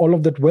broke up, all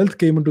of that wealth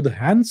came into the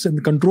hands and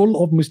the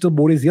control of Mr.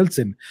 Boris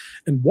Yeltsin.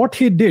 And what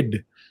he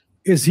did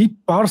is he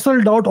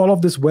parceled out all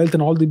of this wealth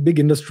and all the big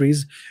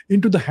industries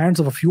into the hands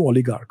of a few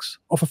oligarchs,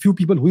 of a few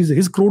people who is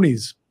his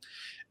cronies.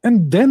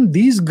 And then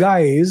these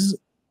guys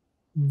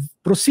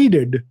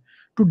proceeded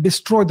to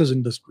destroy those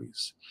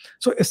industries.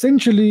 So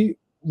essentially,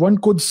 one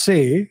could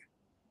say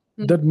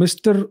that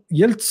Mr.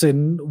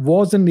 Yeltsin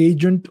was an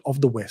agent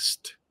of the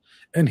West.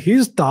 And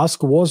his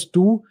task was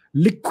to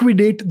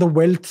liquidate the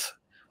wealth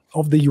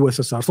of the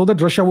USSR so that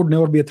Russia would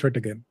never be a threat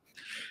again.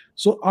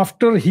 So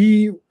after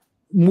he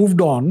moved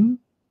on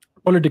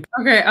politically...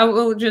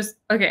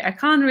 I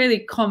can't really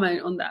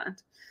comment on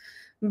that.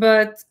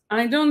 But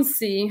I don't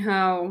see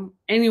how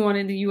anyone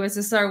in the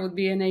USSR would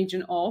be an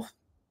agent of.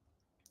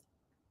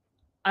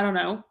 I don't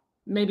know,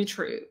 maybe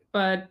true.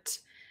 But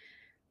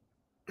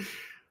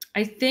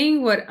I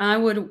think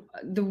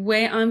the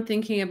way I'm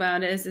thinking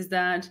about it is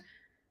that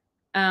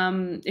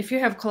if you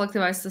have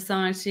collectivized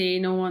society,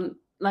 no one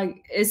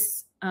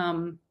is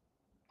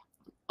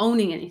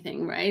owning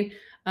anything, right?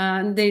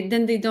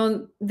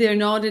 They're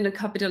not in a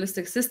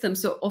capitalistic system.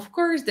 So of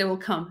course they will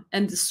come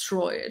and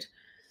destroy it.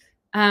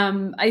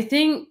 I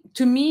think,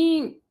 to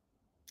me,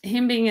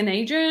 him being an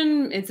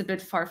agent, it's a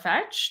bit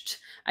far-fetched.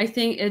 I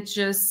think it's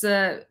just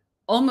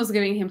almost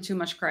giving him too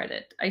much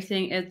credit. I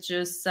think it's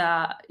just,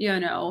 the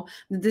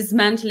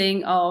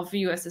dismantling of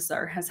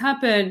USSR has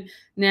happened.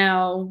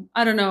 Now,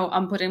 I don't know,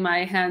 I'm putting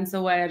my hands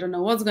away. I don't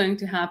know what's going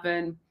to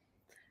happen.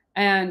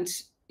 And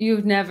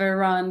you've never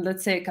run,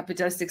 let's say, a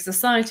capitalistic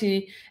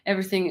society.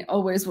 Everything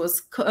always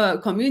was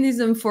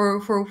communism for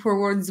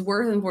what it's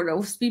worth and for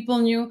those people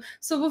knew.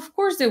 So, of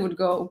course, they would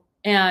go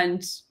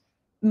and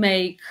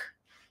make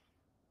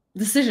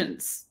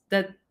decisions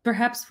that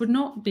perhaps would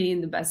not be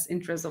in the best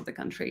interest of the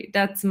country.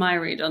 That's my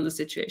read on the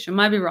situation.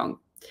 Might be wrong.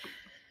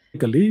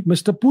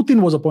 Mr.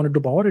 Putin was appointed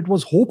to power. It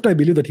was hoped, I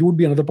believe, that he would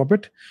be another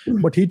puppet,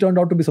 but he turned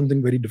out to be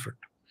something very different.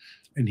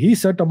 And he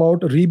set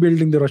about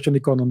rebuilding the Russian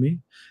economy.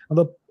 And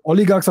the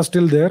oligarchs are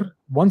still there.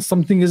 Once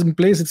something is in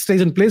place, it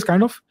stays in place,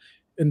 kind of.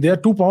 And they are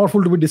too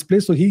powerful to be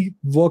displaced, so he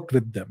worked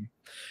with them.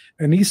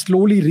 And he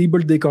slowly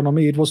rebuilt the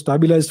economy. It was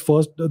stabilized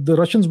first. The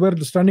Russians were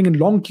standing in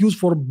long queues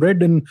for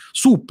bread and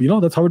soup.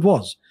 That's how it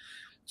was.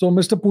 So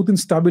Mr. Putin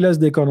stabilized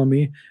the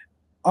economy.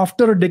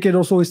 After a decade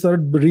or so, he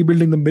started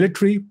rebuilding the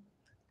military.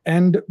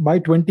 And by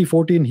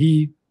 2014,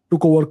 he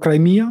took over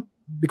Crimea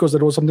because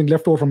there was something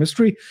left over from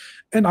history.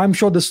 And I'm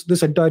sure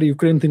this entire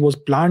Ukraine thing was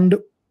planned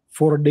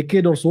for a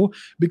decade or so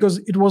because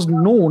it was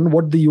known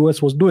what the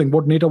US was doing,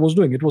 what NATO was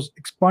doing. It was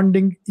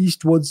expanding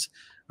eastwards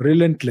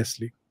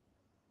relentlessly.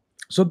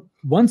 So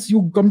once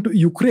you come to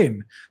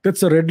Ukraine,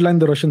 that's a red line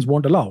the Russians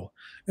won't allow.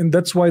 And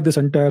that's why this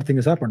entire thing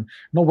has happened.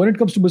 Now, when it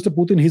comes to Mr.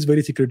 Putin, he's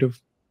very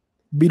secretive.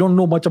 We don't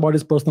know much about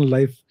his personal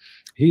life.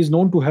 He is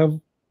known to have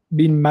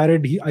been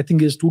married. I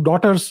think he has 2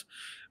 daughters.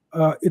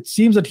 It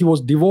seems that he was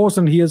divorced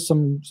and he has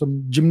some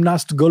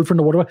gymnast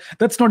girlfriend or whatever.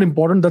 That's not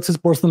important. That's his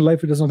personal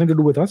life. It has nothing to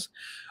do with us.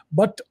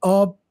 But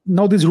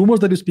now these rumors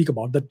that you speak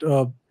about,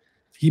 that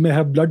he may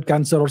have blood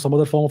cancer or some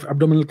other form of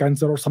abdominal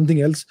cancer or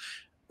something else.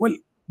 Well,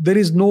 there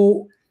is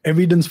no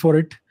evidence for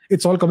it.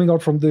 It's all coming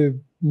out from the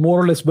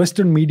more or less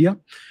Western media.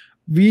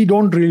 We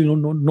don't really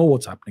know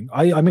what's happening.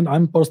 I mean,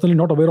 I'm personally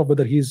not aware of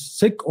whether he's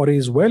sick or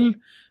he's well,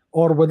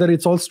 or whether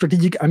it's all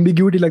strategic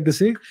ambiguity, like they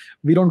say.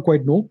 We don't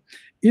quite know.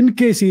 In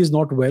case he is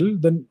not well,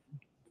 then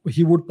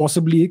he would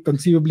possibly,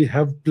 conceivably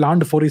have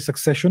planned for his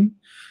succession,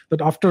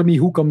 that after me,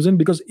 who comes in?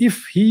 Because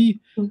if he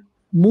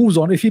moves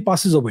on, if he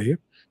passes away,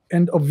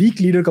 and a weak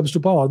leader comes to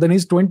power, then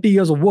his 20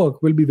 years of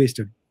work will be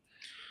wasted.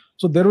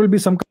 So there will be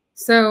some...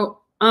 So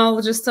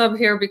I'll just stop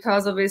here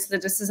because obviously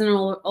this is an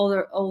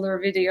older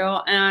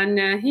video,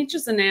 and he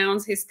just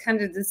announced his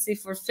candidacy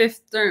for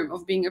 5th term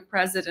of being a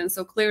president.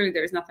 So clearly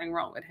there's nothing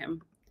wrong with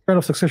him. Kind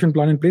of succession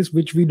plan in place,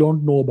 which we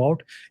don't know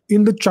about.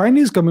 In the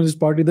Chinese Communist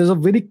Party, there's a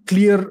very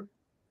clear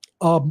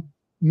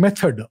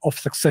method of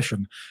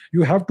succession.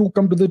 You have to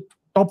come to the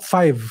top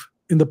 5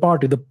 in the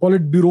party, the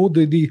Politburo,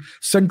 the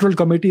Central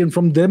Committee, and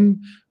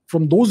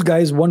from those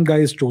guys, one guy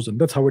is chosen.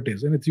 That's how it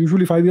is. And it's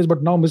usually 5 years,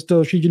 but now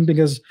Mr. Xi Jinping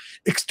has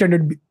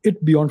extended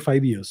it beyond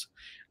 5 years.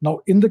 Now,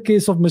 in the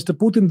case of Mr.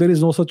 Putin, there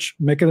is no such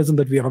mechanism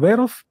that we are aware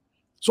of.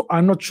 So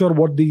I'm not sure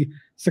what the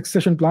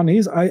succession plan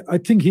is. I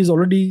think he's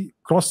already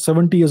crossed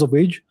 70 years of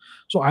age.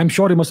 So I'm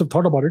sure he must have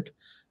thought about it.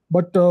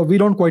 But we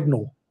don't quite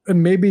know.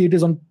 And maybe it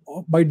is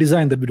by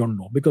design that we don't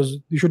know, because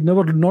you should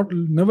never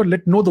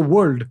let the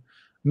world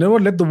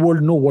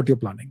know what you're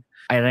planning.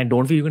 And I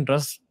don't feel you can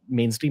trust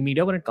mainstream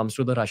media when it comes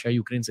to the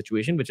Russia-Ukraine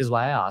situation, which is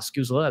why I ask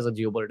you, sir, as a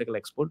geopolitical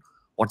expert,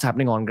 what's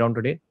happening on ground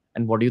today,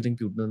 and what do you think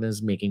Putin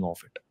is making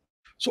of it?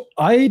 So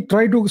I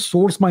try to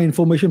source my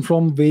information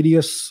from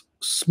various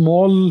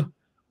small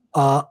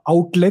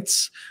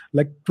outlets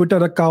like Twitter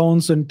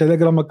accounts and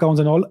Telegram accounts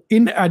and all,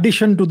 in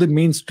addition to the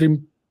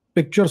mainstream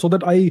picture, so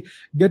that I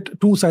get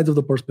 2 sides of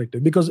the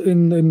perspective. Because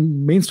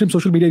in mainstream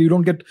social media, you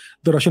don't get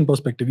the Russian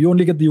perspective. You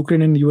only get the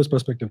Ukrainian and US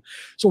perspective.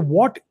 So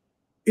what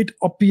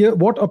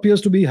appears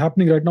to be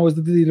happening right now is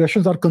that the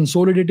Russians are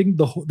consolidating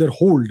their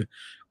hold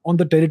on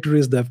the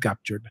territories they have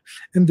captured.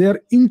 And they are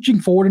inching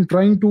forward and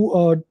trying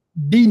to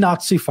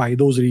denazify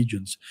those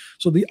regions.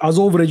 So the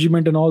Azov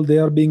regiment and all, they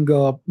are being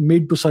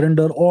made to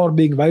surrender or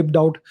being wiped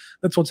out.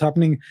 That's what's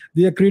happening.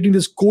 They are creating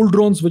this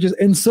cauldrons, which is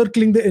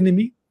encircling the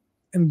enemy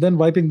and then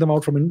wiping them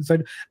out from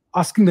inside,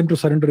 asking them to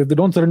surrender. If they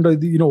don't surrender,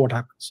 you know what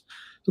happens.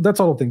 So that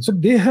sort of thing. So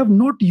they have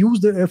not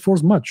used the Air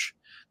Force much.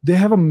 They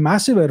have a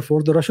massive Air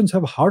Force. The Russians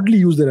have hardly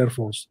used their Air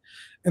Force.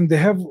 And they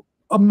have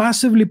a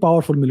massively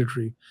powerful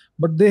military.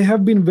 But they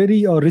have been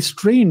very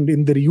restrained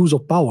in their use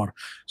of power.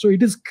 So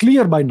it is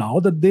clear by now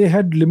that they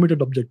had limited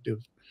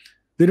objectives.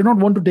 They did not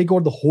want to take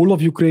over the whole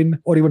of Ukraine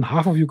or even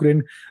half of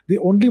Ukraine. They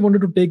only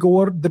wanted to take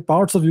over the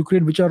parts of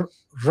Ukraine which are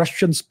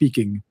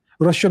Russian-speaking,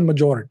 Russian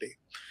majority.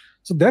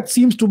 So that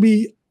seems to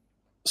be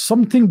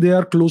something they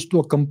are close to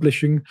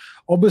accomplishing.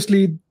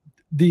 Obviously,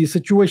 the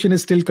situation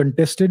is still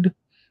contested,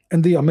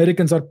 and the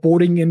Americans are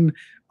pouring in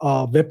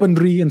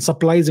weaponry and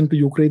supplies into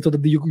Ukraine so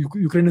that the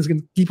Ukrainians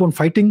can keep on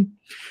fighting.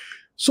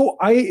 So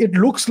it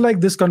looks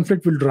like this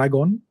conflict will drag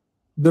on.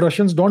 The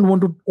Russians don't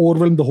want to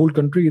overwhelm the whole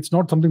country. It's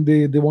not something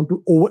they want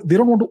to they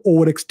don't want to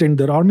overextend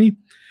their army.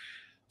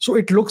 So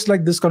it looks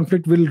like this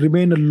conflict will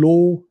remain a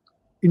low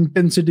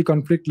intensity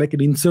conflict, like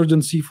an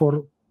insurgency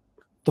for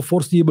the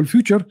foreseeable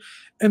future,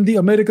 and the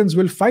Americans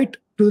will fight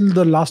till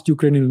the last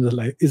Ukrainian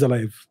is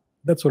alive.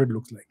 That's what it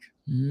looks like.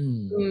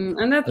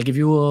 And that's, I'll give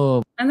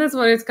you and that's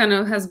what it kind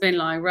of has been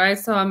like, right?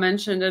 So I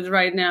mentioned it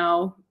right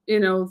now,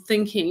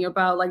 thinking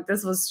about, like,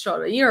 this was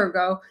shot a year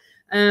ago,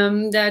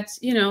 that,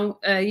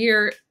 a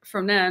year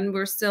from then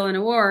we're still in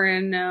a war,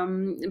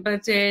 and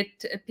but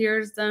it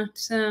appears that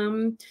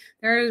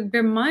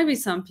there might be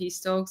some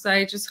peace talks.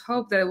 I just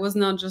hope that it was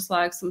not just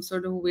like some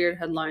sort of weird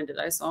headline that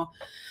I saw.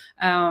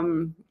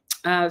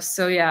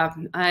 So yeah,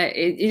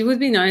 it would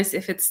be nice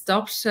if it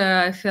stopped.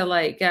 I feel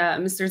like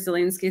Mr.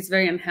 Zelensky is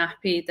very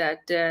unhappy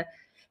that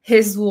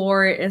his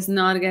war is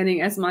not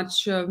getting as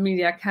much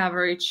media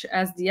coverage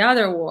as the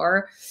other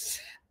war.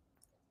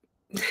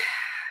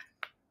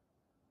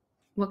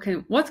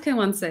 What can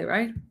one say,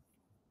 right?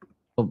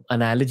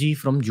 Analogy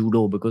from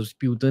judo, because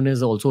Putin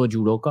is also a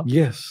judoka.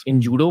 Yes.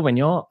 In judo, when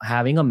you're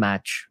having a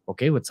match,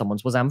 okay, with someone,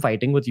 suppose I'm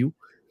fighting with you,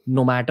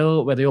 no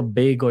matter whether you're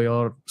big or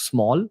you're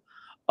small,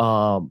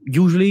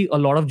 usually a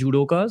lot of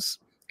judokas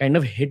kind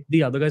of hit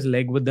the other guy's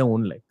leg with their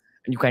own leg.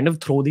 And you kind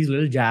of throw these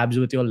little jabs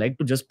with your leg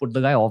to just put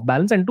the guy off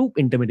balance and to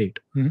intimidate.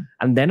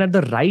 And then at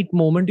the right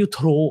moment, you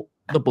throw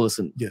the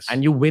person. Yes.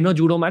 And you win a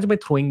judo match by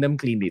throwing them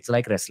cleanly. It's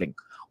like wrestling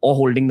or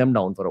holding them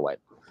down for a while.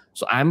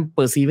 So I'm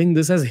perceiving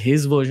this as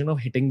his version of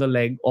hitting the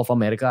leg of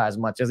America as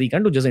much as he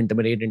can, to just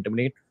intimidate,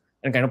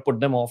 and kind of put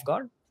them off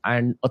guard,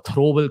 and a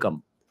throw will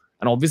come.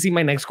 And obviously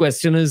my next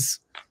question is,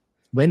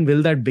 when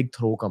will that big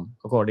throw come,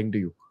 according to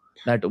you?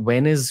 That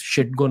when is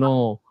shit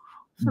gonna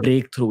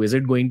break through? Is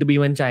it going to be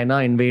when China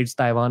invades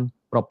Taiwan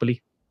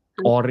properly,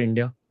 or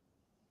India?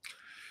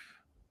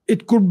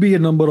 It could be a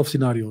number of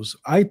scenarios.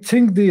 I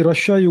think the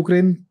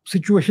Russia-Ukraine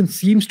situation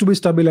seems to be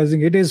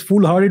stabilizing. It is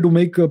foolhardy to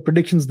make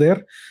predictions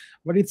there,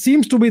 but it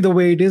seems to be the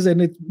way it is,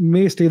 and it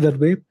may stay that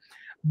way.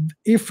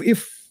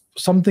 If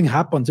something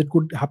happens, it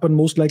could happen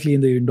most likely in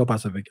the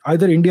Indo-Pacific,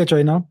 either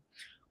India-China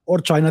or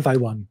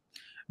China-Taiwan.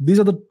 These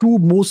are the two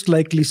most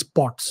likely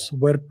spots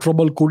where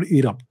trouble could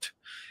erupt.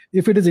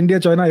 If it is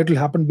India-China, it will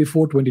happen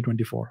before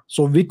 2024.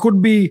 So we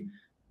could be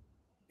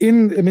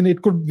in. I mean,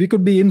 we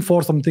could be in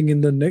for something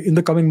in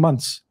the coming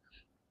months,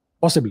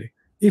 possibly,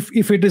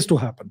 if it is to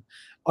happen.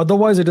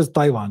 Otherwise, it is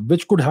Taiwan,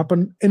 which could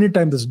happen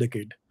anytime this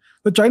decade.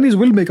 The Chinese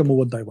will make a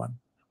move on Taiwan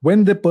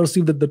when they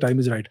perceive that the time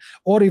is right,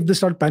 or if they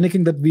start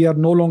panicking that we are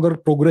no longer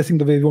progressing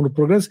the way we want to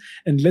progress,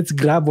 and let's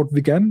grab what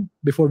we can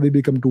before we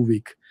become too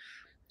weak.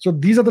 So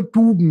these are the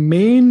two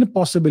main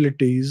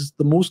possibilities,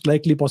 the most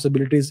likely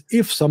possibilities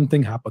if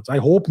something happens. I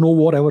hope no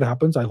war ever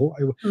happens. I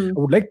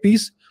would like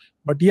peace.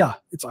 But yeah,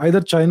 it's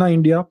either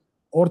China-India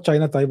or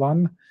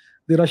China-Taiwan.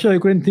 The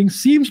Russia-Ukraine thing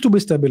seems to be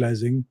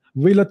stabilizing.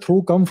 Will a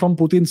throw come from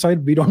Putin's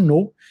side? We don't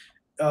know.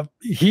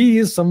 He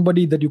is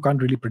somebody that you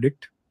can't really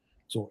predict.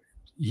 So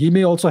he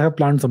may also have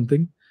planned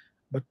something,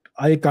 but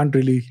I can't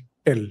really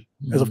tell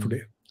as of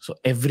today. So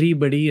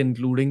everybody,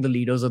 including the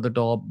leaders at the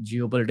top,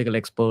 geopolitical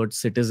experts,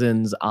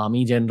 citizens,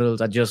 army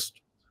generals, are just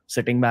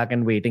sitting back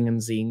and waiting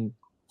and seeing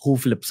who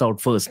flips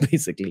out first,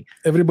 basically.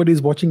 Everybody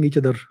is watching each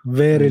other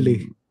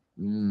warily.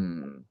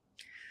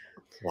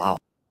 Wow.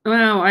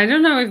 Wow, I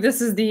don't know if this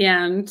is the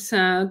end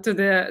to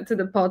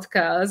the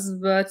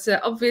podcast, but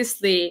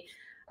obviously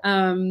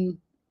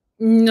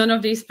none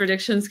of these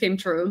predictions came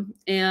true,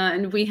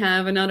 and we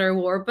have another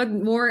war, but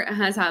war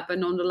has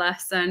happened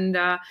nonetheless. And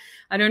I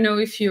don't know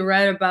if you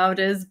read about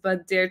this,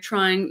 but they're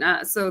trying.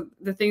 So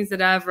the things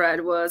that I've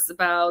read was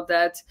about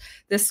that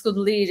this could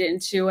lead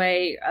into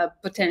a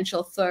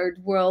potential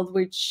third world,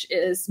 which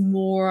is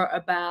more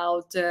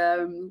about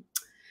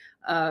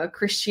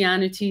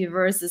Christianity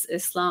versus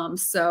Islam.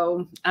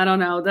 So I don't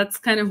know. That's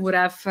kind of what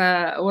I've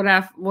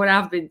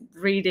been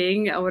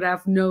reading, what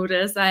I've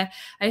noticed. I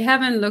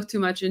haven't looked too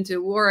much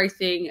into war. I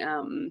think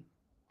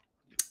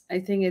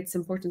it's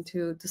important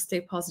to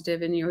stay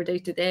positive in your day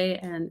to day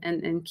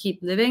and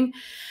keep living.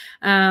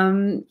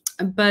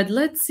 But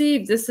let's see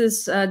if this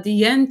is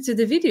the end to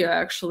the video.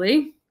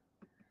 Actually,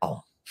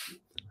 oh,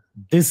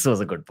 this was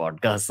a good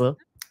podcast, sir.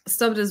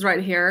 Stop this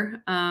right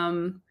here.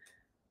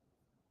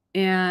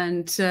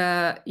 And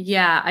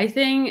yeah, I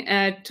think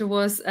it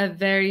was a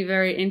very,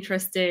 very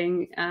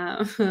interesting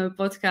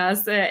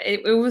podcast.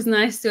 It was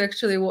nice to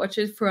actually watch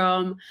it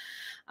from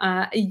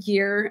a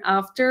year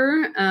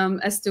after,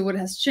 as to what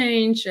has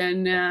changed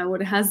and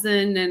what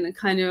hasn't, and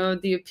kind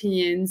of the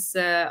opinions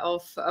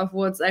of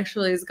what's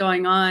actually is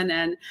going on.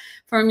 And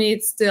for me,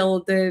 it's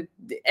still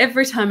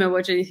every time I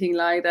watch anything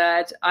like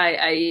that,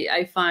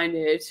 I find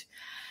it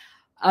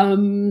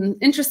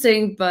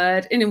interesting,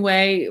 but in a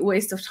way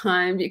waste of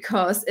time,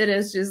 because it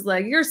is just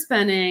like you're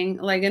spending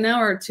like an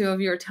hour or two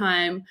of your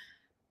time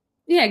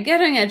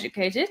getting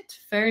educated,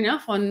 fair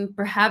enough, on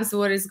perhaps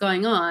what is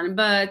going on,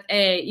 but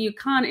you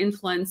can't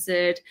influence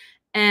it.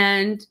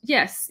 And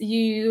yes,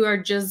 you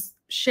are just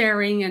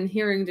sharing and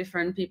hearing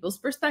different people's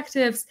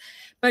perspectives,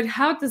 but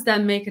how does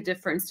that make a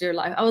difference to your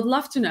life? I would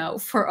love to know,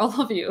 for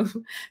all of you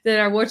that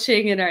are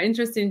watching and are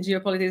interested in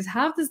geopolitics,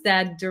 how does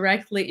that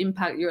directly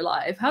impact your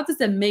life? How does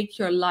that make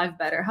your life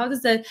better? How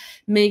does that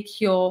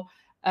make your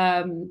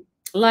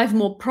life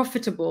more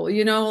profitable?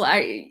 You know,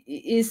 I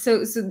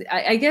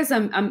guess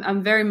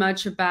I'm very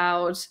much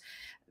about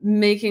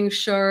making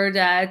sure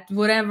that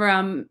whatever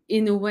I'm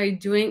in a way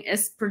doing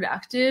is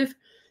productive,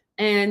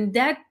 and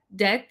that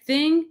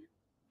thing,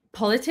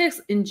 politics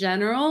in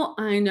general,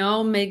 I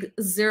know make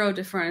zero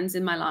difference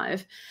in my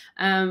life.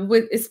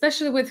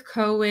 Especially with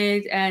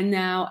COVID, and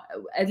now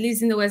at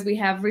least in the West we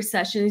have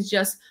recession. It's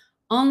just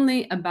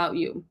only about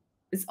you.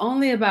 It's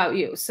only about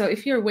you. So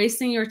if you're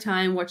wasting your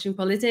time watching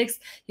politics,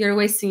 you're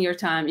wasting your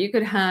time. You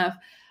could have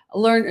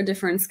learned a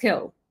different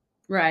skill,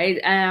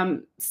 right?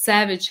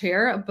 Savage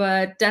here,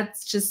 but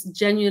that's just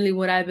genuinely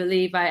what I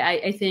believe.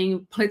 I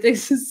think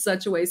politics is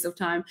such a waste of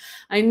time.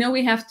 I know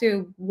we have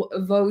to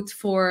vote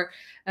for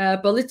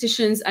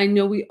politicians. I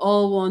know we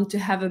all want to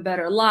have a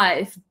better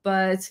life,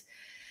 but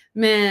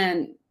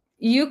man,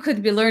 you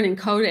could be learning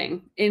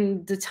coding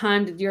in the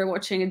time that you're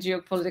watching a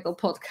geopolitical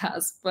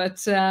podcast. But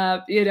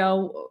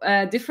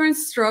different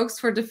strokes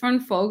for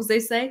different folks, they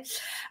say.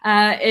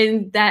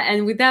 And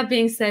with that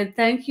being said,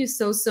 thank you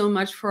so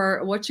much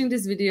for watching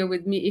this video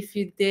with me. If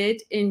you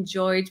did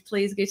enjoy it,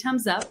 please give a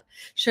thumbs up,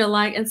 share,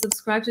 like, and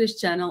subscribe to this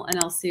channel, and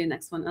I'll see you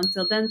next one.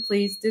 Until then,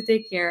 please do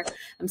take care.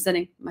 I'm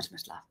sending much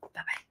love. Bye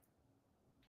bye.